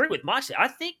actually agree with Moxley. I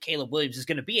think Caleb Williams is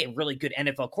going to be a really good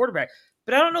NFL quarterback.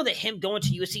 But I don't know that him going to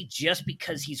USC just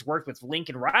because he's worked with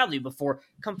Lincoln Riley before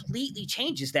completely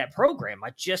changes that program.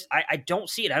 I don't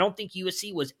see it. I don't think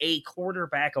USC was a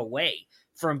quarterback away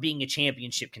from being a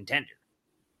championship contender.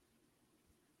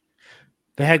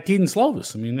 They had Keaton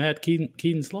Slovis. They had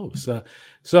Keaton Slovis.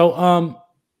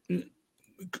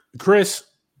 Chris,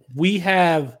 we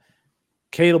have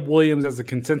Caleb Williams as a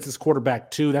consensus quarterback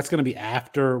too. That's going to be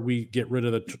after we get rid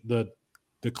of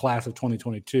the class of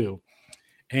 2022.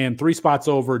 And 3 spots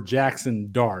over Jackson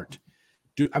Dart.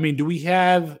 Is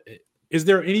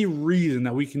there any reason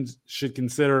that we should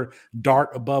consider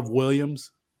Dart above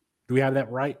Williams? Do we have that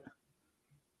right?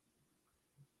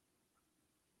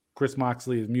 Chris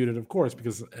Moxley is muted, of course,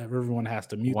 because everyone has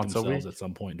to mute themselves at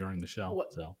some point during the show.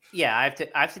 So yeah,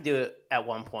 I have to do it at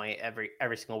one point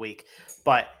every single week.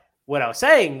 But what I was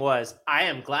saying was, I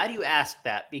am glad you asked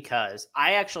that because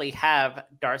I actually have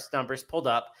Dart's numbers pulled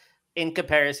up in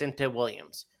comparison to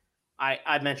Williams.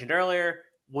 I mentioned earlier,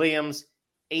 Williams,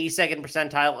 82nd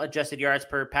percentile adjusted yards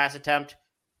per pass attempt,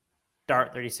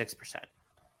 Dart 36%.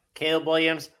 Caleb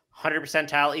Williams, 100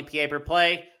 percentile EPA per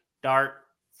play, Dart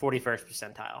 41st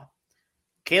percentile.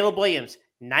 Caleb Williams,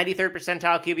 93rd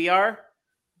percentile QBR,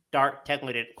 Dart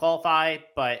technically didn't qualify,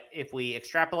 but if we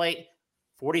extrapolate,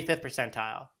 45th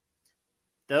percentile.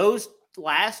 Those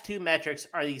last two metrics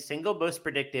are the single most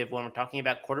predictive when we're talking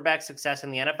about quarterback success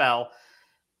in the NFL.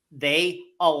 They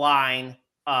align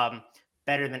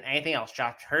better than anything else.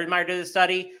 Josh Hertzmeyer did a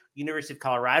study. University of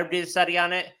Colorado did a study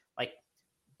on it.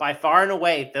 By far and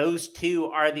away, those two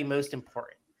are the most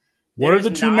important. What are the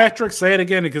two metrics? Say it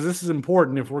again, because this is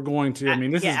important if we're going to.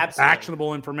 This is absolutely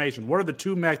actionable information. What are the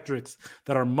two metrics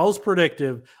that are most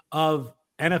predictive of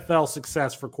NFL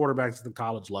success for quarterbacks at the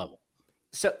college level?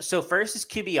 So first is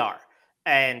QBR.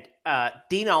 And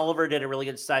Dean Oliver did a really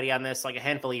good study on this a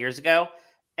handful of years ago,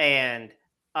 and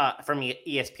from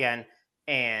ESPN,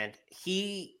 and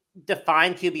he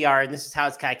defined QBR, and this is how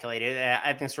it's calculated.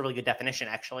 I think it's a really good definition,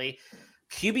 actually.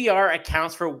 QBR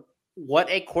accounts for what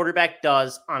a quarterback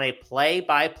does on a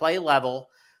play-by-play level,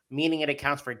 meaning it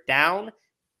accounts for down,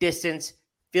 distance,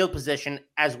 field position,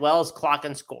 as well as clock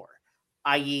and score,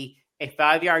 i.e. a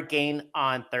 5-yard gain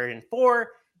on 3rd and 4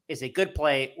 is a good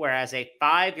play, whereas a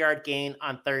 5-yard gain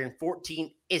on 3rd and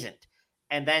 14 isn't.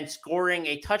 And then scoring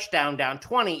a touchdown down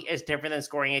 20 is different than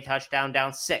scoring a touchdown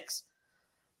down 6.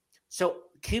 So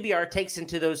QBR takes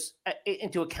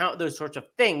into account those sorts of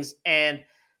things and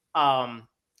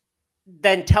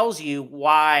then tells you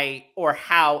why or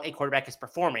how a quarterback is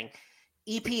performing.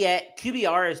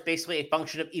 QBR is basically a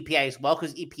function of EPA as well,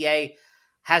 because EPA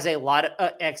has a lot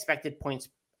of expected points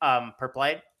per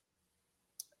play.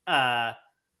 Or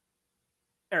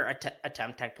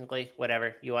attempt, technically,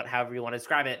 however you want to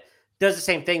describe it, does the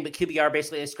same thing, but QBR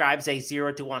basically ascribes a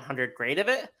 0 to 100 grade of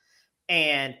it.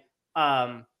 And,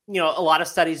 a lot of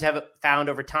studies have found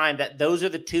over time that those are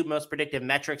the two most predictive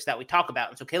metrics that we talk about.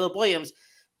 And so Caleb Williams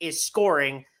is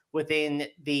scoring within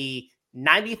the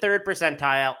 93rd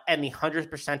percentile and the 100th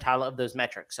percentile of those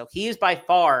metrics. So he is by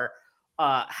far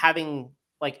having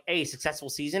like a successful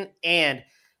season and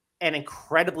an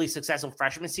incredibly successful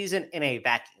freshman season in a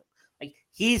vacuum. Like,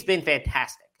 he's been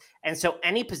fantastic. And so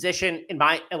any position,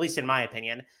 at least in my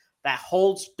opinion, that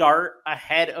holds Dart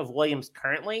ahead of Williams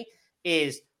currently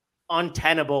is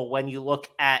untenable when you look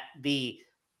at the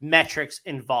metrics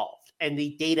involved and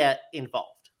the data involved.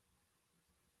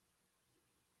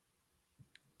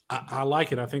 I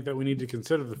like it. I think that we need to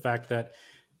consider the fact that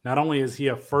not only is he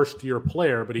a first-year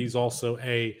player, but he's also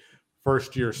a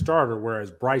first-year starter,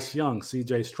 whereas Bryce Young,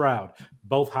 C.J. Stroud,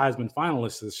 both Heisman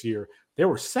finalists this year, they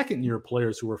were second-year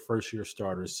players who were first-year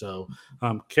starters. So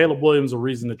Caleb Williams, a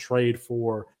reason to trade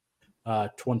for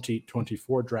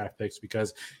 2024 draft picks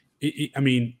because,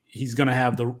 he's going to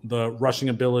have the rushing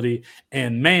ability.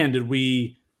 And, man, did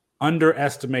we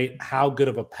underestimate how good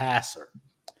of a passer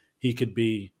he could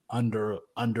be under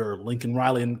Lincoln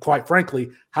Riley, and quite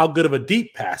frankly, how good of a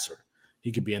deep passer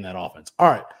he could be in that offense. All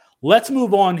right, let's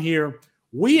move on here.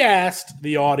 We asked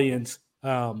the audience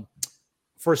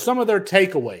for some of their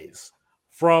takeaways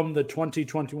from the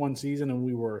 2021 season, and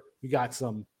we got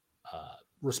some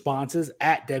responses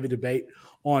at Devy Debate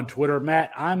on Twitter.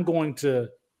 Matt, I'm going to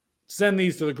send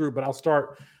these to the group, but I'll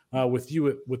start with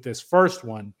you with this first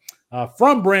one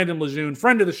from Brandon Lejeune,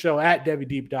 friend of the show at Devy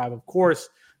Deep Dive, of course.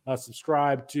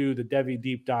 Subscribe to the Devy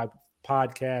Deep Dive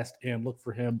podcast and look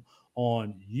for him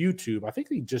on YouTube. I think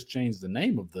he just changed the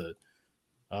name of the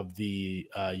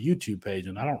YouTube page,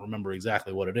 and I don't remember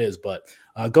exactly what it is. But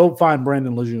go find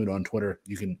Brandon Lejeune on Twitter.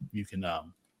 You can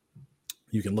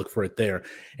look for it there.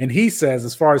 And he says,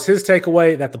 as far as his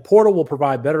takeaway, that the portal will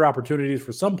provide better opportunities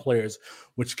for some players,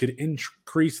 which could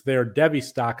increase their Devy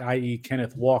stock, i.e.,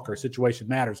 Kenneth Walker. Situation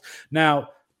matters. Now,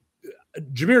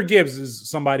 Jahmyr Gibbs is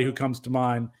somebody who comes to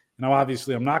mind. Now,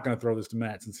 obviously, I'm not going to throw this to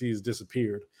Matt since he's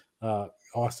disappeared.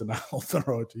 Austin, I'll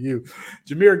throw it to you.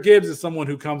 Jahmyr Gibbs is someone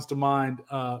who comes to mind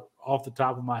off the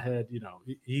top of my head.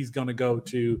 He's going to go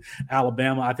to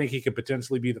Alabama. I think he could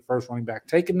potentially be the first running back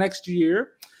taken next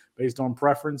year based on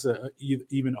preference,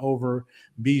 even over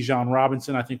Bijan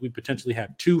Robinson. I think we potentially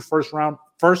have 2 first round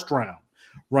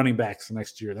running backs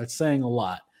next year. That's saying a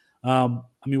lot.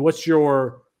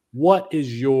 What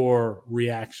is your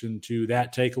reaction to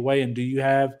that takeaway? And do you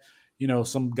have,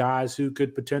 some guys who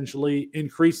could potentially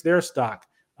increase their stock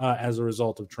as a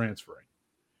result of transferring?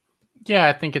 Yeah,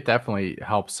 I think it definitely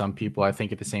helps some people. I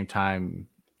think at the same time,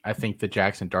 I think the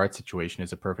Jackson Dart situation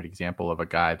is a perfect example of a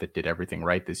guy that did everything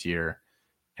right this year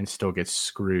and still gets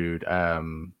screwed. There's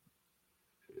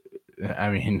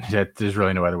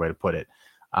really no other way to put it.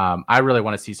 I really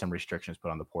want to see some restrictions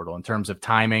put on the portal in terms of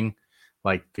timing.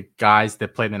 Like, the guys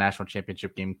that played the national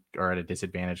championship game are at a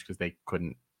disadvantage because they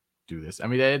couldn't do this.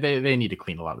 They need to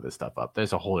clean a lot of this stuff up.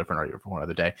 There's a whole different argument for one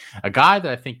other day. A guy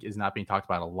that I think is not being talked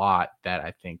about a lot that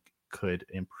I think could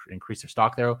increase their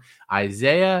stock, though,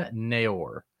 Isaiah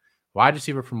Neyor, wide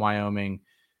receiver from Wyoming,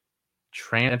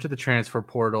 entered the transfer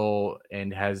portal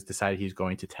and has decided he's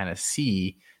going to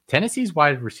Tennessee. Tennessee's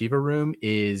wide receiver room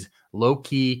is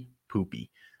low-key poopy.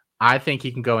 I think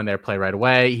he can go in there, play right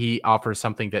away. He offers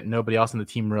something that nobody else on the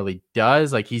team really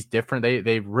does. Like, he's different.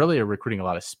 They really are recruiting a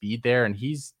lot of speed there, and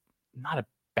he's not a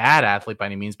bad athlete by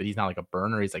any means, but he's not like a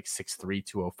burner. He's like 6'3",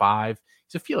 205.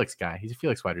 He's a Felix guy. He's a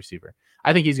Felix wide receiver.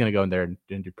 I think he's going to go in there and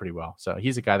do pretty well. So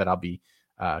he's a guy that I'll be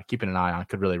keeping an eye on.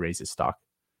 Could really raise his stock.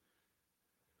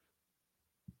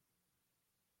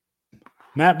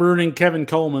 Matt Bruning, Kevin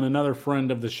Coleman, another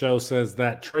friend of the show, says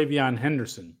that TreVeyon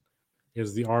Henderson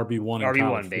is the RB1 in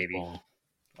college football.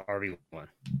 RB1.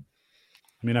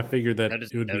 I figured that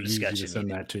it would be easy to send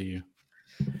that to you.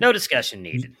 No discussion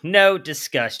needed. No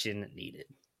discussion needed.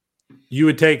 You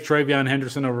would take TreVeyon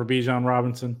Henderson over Bijan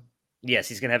Robinson? Yes,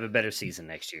 he's going to have a better season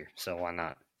next year, so why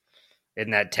not?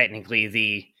 Isn't that technically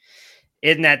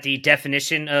Isn't that the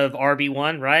definition of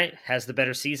RB1, right? Has the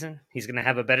better season. He's going to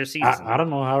have a better season. I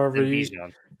don't know. However,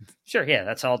 sure, yeah,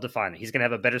 that's all defined. He's going to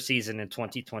have a better season in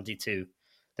 2022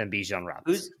 than Bijan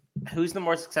Robinson. Who's the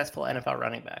more successful NFL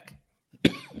running back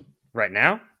right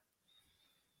now?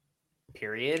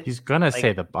 Period. He's gonna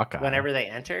say the Buckeye whenever they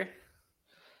enter.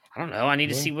 I don't know. I need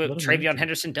to see what TreVeyon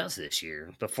Henderson does this year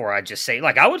before I just say.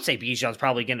 Like, I would say Bijan's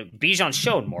probably going to. Bijan's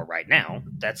shown more right now.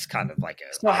 That's kind of like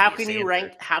a. So how can you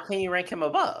rank? How can you rank him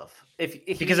above? If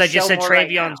because I just said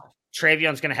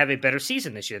TreVeon's going to have a better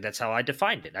season this year. That's how I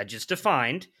defined it. I just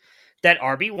defined that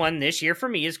RB1 this year for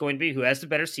me is going to be who has the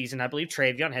better season. I believe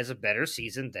TreVeyon has a better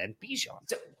season than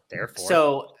Bijan.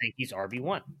 Therefore, I think he's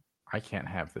RB1. I can't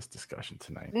have this discussion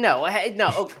tonight. No.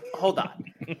 Hold on.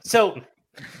 So.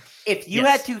 If you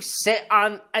had to sit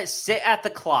at the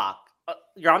clock,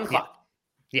 you're on the clock.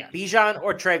 Yeah. Bijan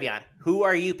or TreVeyon, who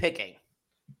are you picking?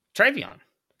 TreVeyon.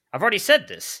 I've already said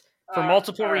this for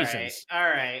multiple reasons. All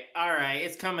right.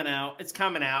 It's coming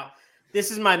out. This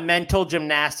is my mental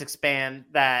gymnastics band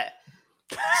that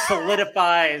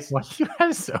solidifies. Why you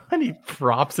have so many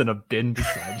props in a bin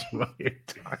beside you while you're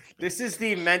talking? This is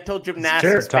the mental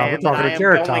gymnastics band that I am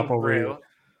going through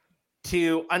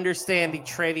to understand the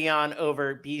TreVeyon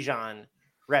over Bijan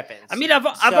weapons. I mean, I've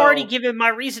already given my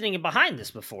reasoning behind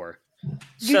this before.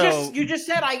 You just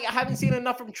said I haven't seen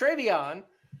enough from TreVeyon,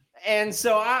 and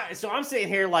so I'm sitting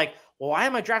here like, well, why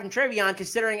am I drafting TreVeyon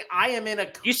considering I am in a?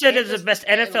 You said it's the best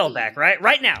NFL back, right?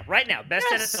 Right now, best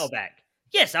NFL back.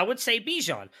 Yes, I would say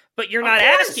Bijan, but you're not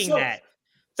asking that.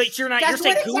 But you're not. You're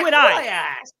saying who would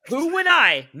I? Who would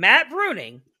I, Matt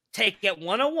Bruning, take at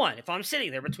 101 if I'm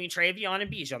sitting there between TreVeyon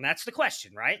and Bijan? That's the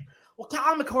question, right? Well,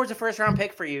 Kyle McCord's a first-round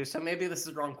pick for you, so maybe this is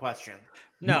the wrong question.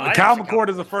 No, Kyle McCord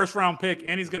is a first-round pick,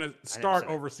 and he's going to start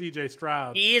over C.J.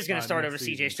 Stroud. He is going to start over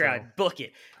C.J. Stroud. So. Book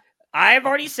it. I've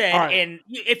already said, and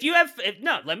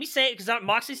let me say it because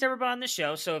Moxley's never been on this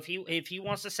show, so if he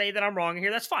wants to say that I'm wrong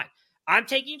here, that's fine. I'm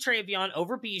taking TreVeyon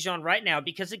over Bijan right now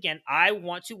because, again, I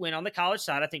want to win on the college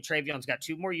side. I think TreVeyon's got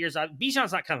 2 more years.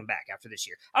 Bijan's not coming back after this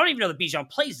year. I don't even know that Bijan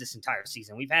plays this entire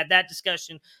season. We've had that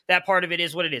discussion. That part of it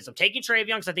is what it is. I'm taking TreVeyon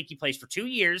because I think he plays for 2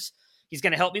 years. He's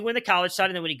going to help me win the college side,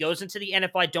 and then when he goes into the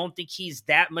NFL, I don't think he's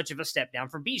that much of a step down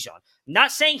from Bijan.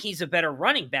 Not saying he's a better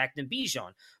running back than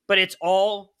Bijan, but it's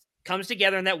all comes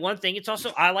together in that one thing. It's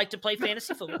also I like to play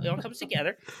fantasy football. It all comes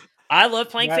together. I love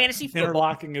playing fantasy football.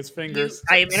 Interlocking his fingers.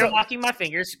 I am interlocking my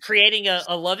fingers, creating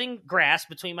a loving grasp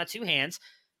between my 2 hands.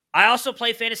 I also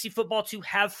play fantasy football to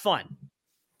have fun.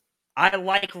 I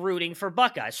like rooting for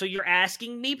Buckeyes. So you're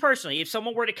asking me personally, if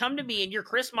someone were to come to me and you're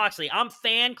Chris Moxley, I'm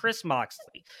fan Chris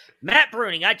Moxley. Matt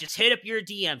Bruning, I just hit up your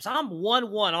DMs. I'm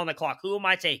 1-1 on the clock. Who am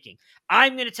I taking?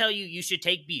 I'm going to tell you should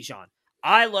take Bijan.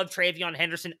 I love TreVeyon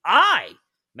Henderson.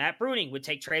 Matt Bruning, would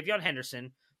take TreVeyon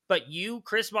Henderson. But you,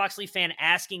 Chris Moxley fan,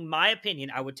 asking my opinion,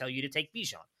 I would tell you to take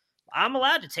Bijan. I'm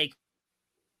allowed to take.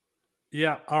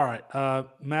 Yeah, all right.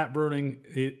 Matt Bruning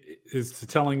is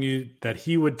telling you that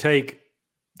he would take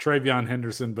TreVeyon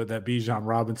Henderson, but that Bijan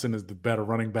Robinson is the better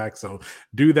running back. So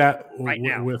do that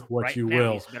with what you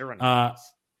will.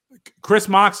 Chris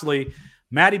Moxley,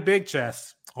 Matty Big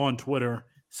Chest on Twitter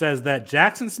says that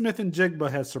Jackson Smith-Njigba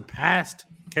has surpassed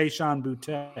Kayshon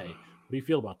Boutte. What do you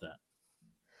feel about that?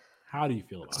 How do you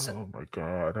feel about it? Oh, my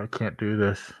God. I can't do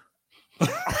this.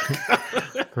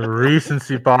 The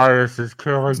recency bias is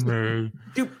killing me.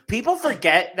 Do people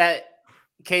forget that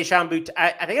Kayshon Boutte,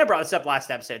 I think I brought this up last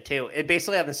episode, too. It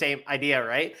basically had the same idea,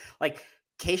 right? Like,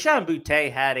 Kayshon Boutte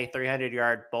had a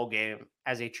 300-yard bowl game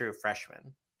as a true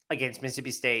freshman against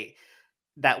Mississippi State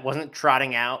that wasn't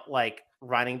trotting out, like,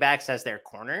 running backs as their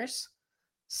corners.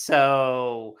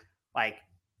 So, like,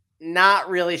 not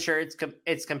really sure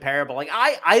it's comparable. Like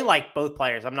I like both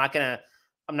players. I'm not gonna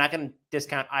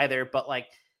discount either, but like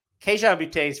Kayshon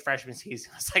Boutte's freshman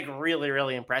season was like really,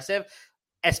 really impressive,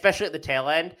 especially at the tail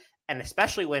end, and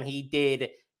especially when he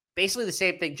did basically the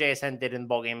same thing JSN did in the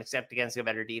bowl game, except against a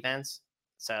better defense.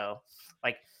 So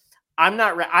like I'm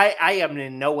not I am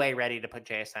in no way ready to put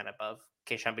JSN above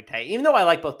Kayshon Boutte, even though I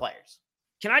like both players.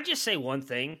 Can I just say one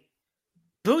thing?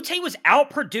 Boutte was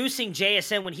outproducing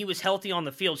JSN when he was healthy on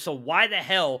the field, so why the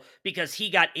hell, because he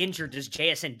got injured, does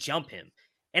JSN jump him?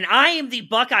 And I am the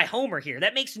Buckeye homer here.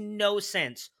 That makes no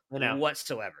sense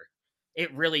whatsoever.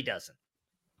 It really doesn't.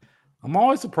 I'm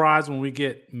always surprised when we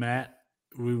get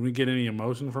any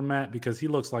emotion from Matt, because he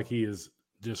looks like he is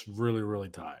just really, really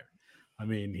tired. I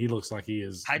mean, he looks like he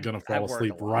is going to fall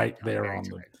asleep right there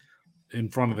in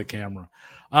front of the camera.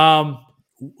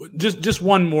 just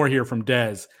one more here from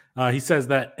Dez. He says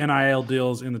that NIL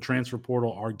deals in the transfer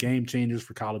portal are game changers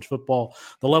for college football.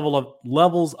 The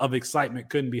levels of excitement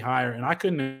couldn't be higher, and I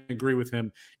couldn't agree with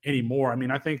him anymore. I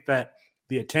mean, I think that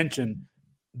the attention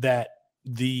that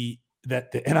the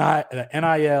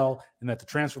NIL and that the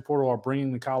transfer portal are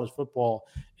bringing to college football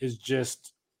is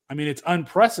just, I mean, it's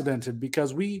unprecedented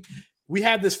because we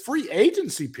have this free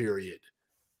agency period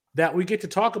that we get to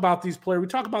talk about these players. We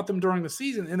talk about them during the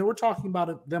season, and then we're talking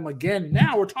about them again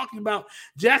now. We're talking about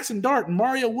Jackson Dart and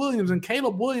Mario Williams and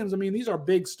Caleb Williams. I mean, these are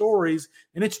big stories,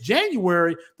 and it's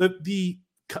January. The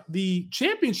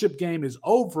championship game is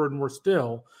over, and we're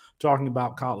still talking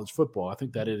about college football. I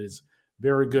think that it is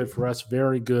very good for us,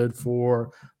 very good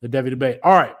for the Devy Debate.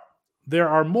 All right, there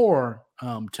are more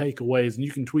takeaways, and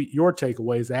you can tweet your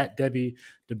takeaways at Devy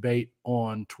Debate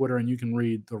on Twitter, and you can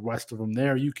read the rest of them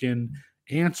there. You can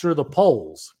answer the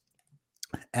polls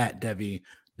at Devy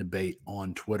Debate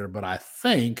on Twitter. But I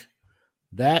think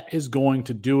that is going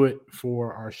to do it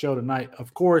for our show tonight.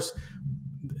 Of course,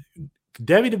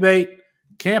 Devy Debate,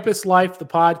 Campus Life, the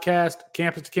podcast,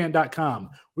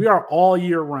 campus2canton.com. We are all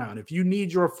year round. If you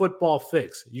need your football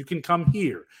fix, you can come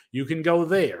here. You can go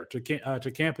there to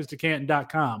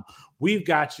campus2canton.com. We've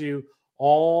got you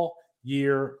all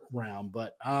year round.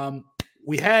 But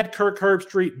we had Kirk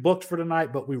Herbstreit booked for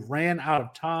tonight, but we ran out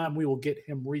of time. We will get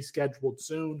him rescheduled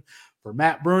soon. For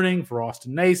Matt Bruning, for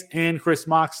Austin Nace, and Chris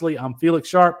Moxley, I'm Felix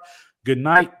Sharp. Good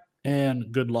night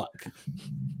and good luck.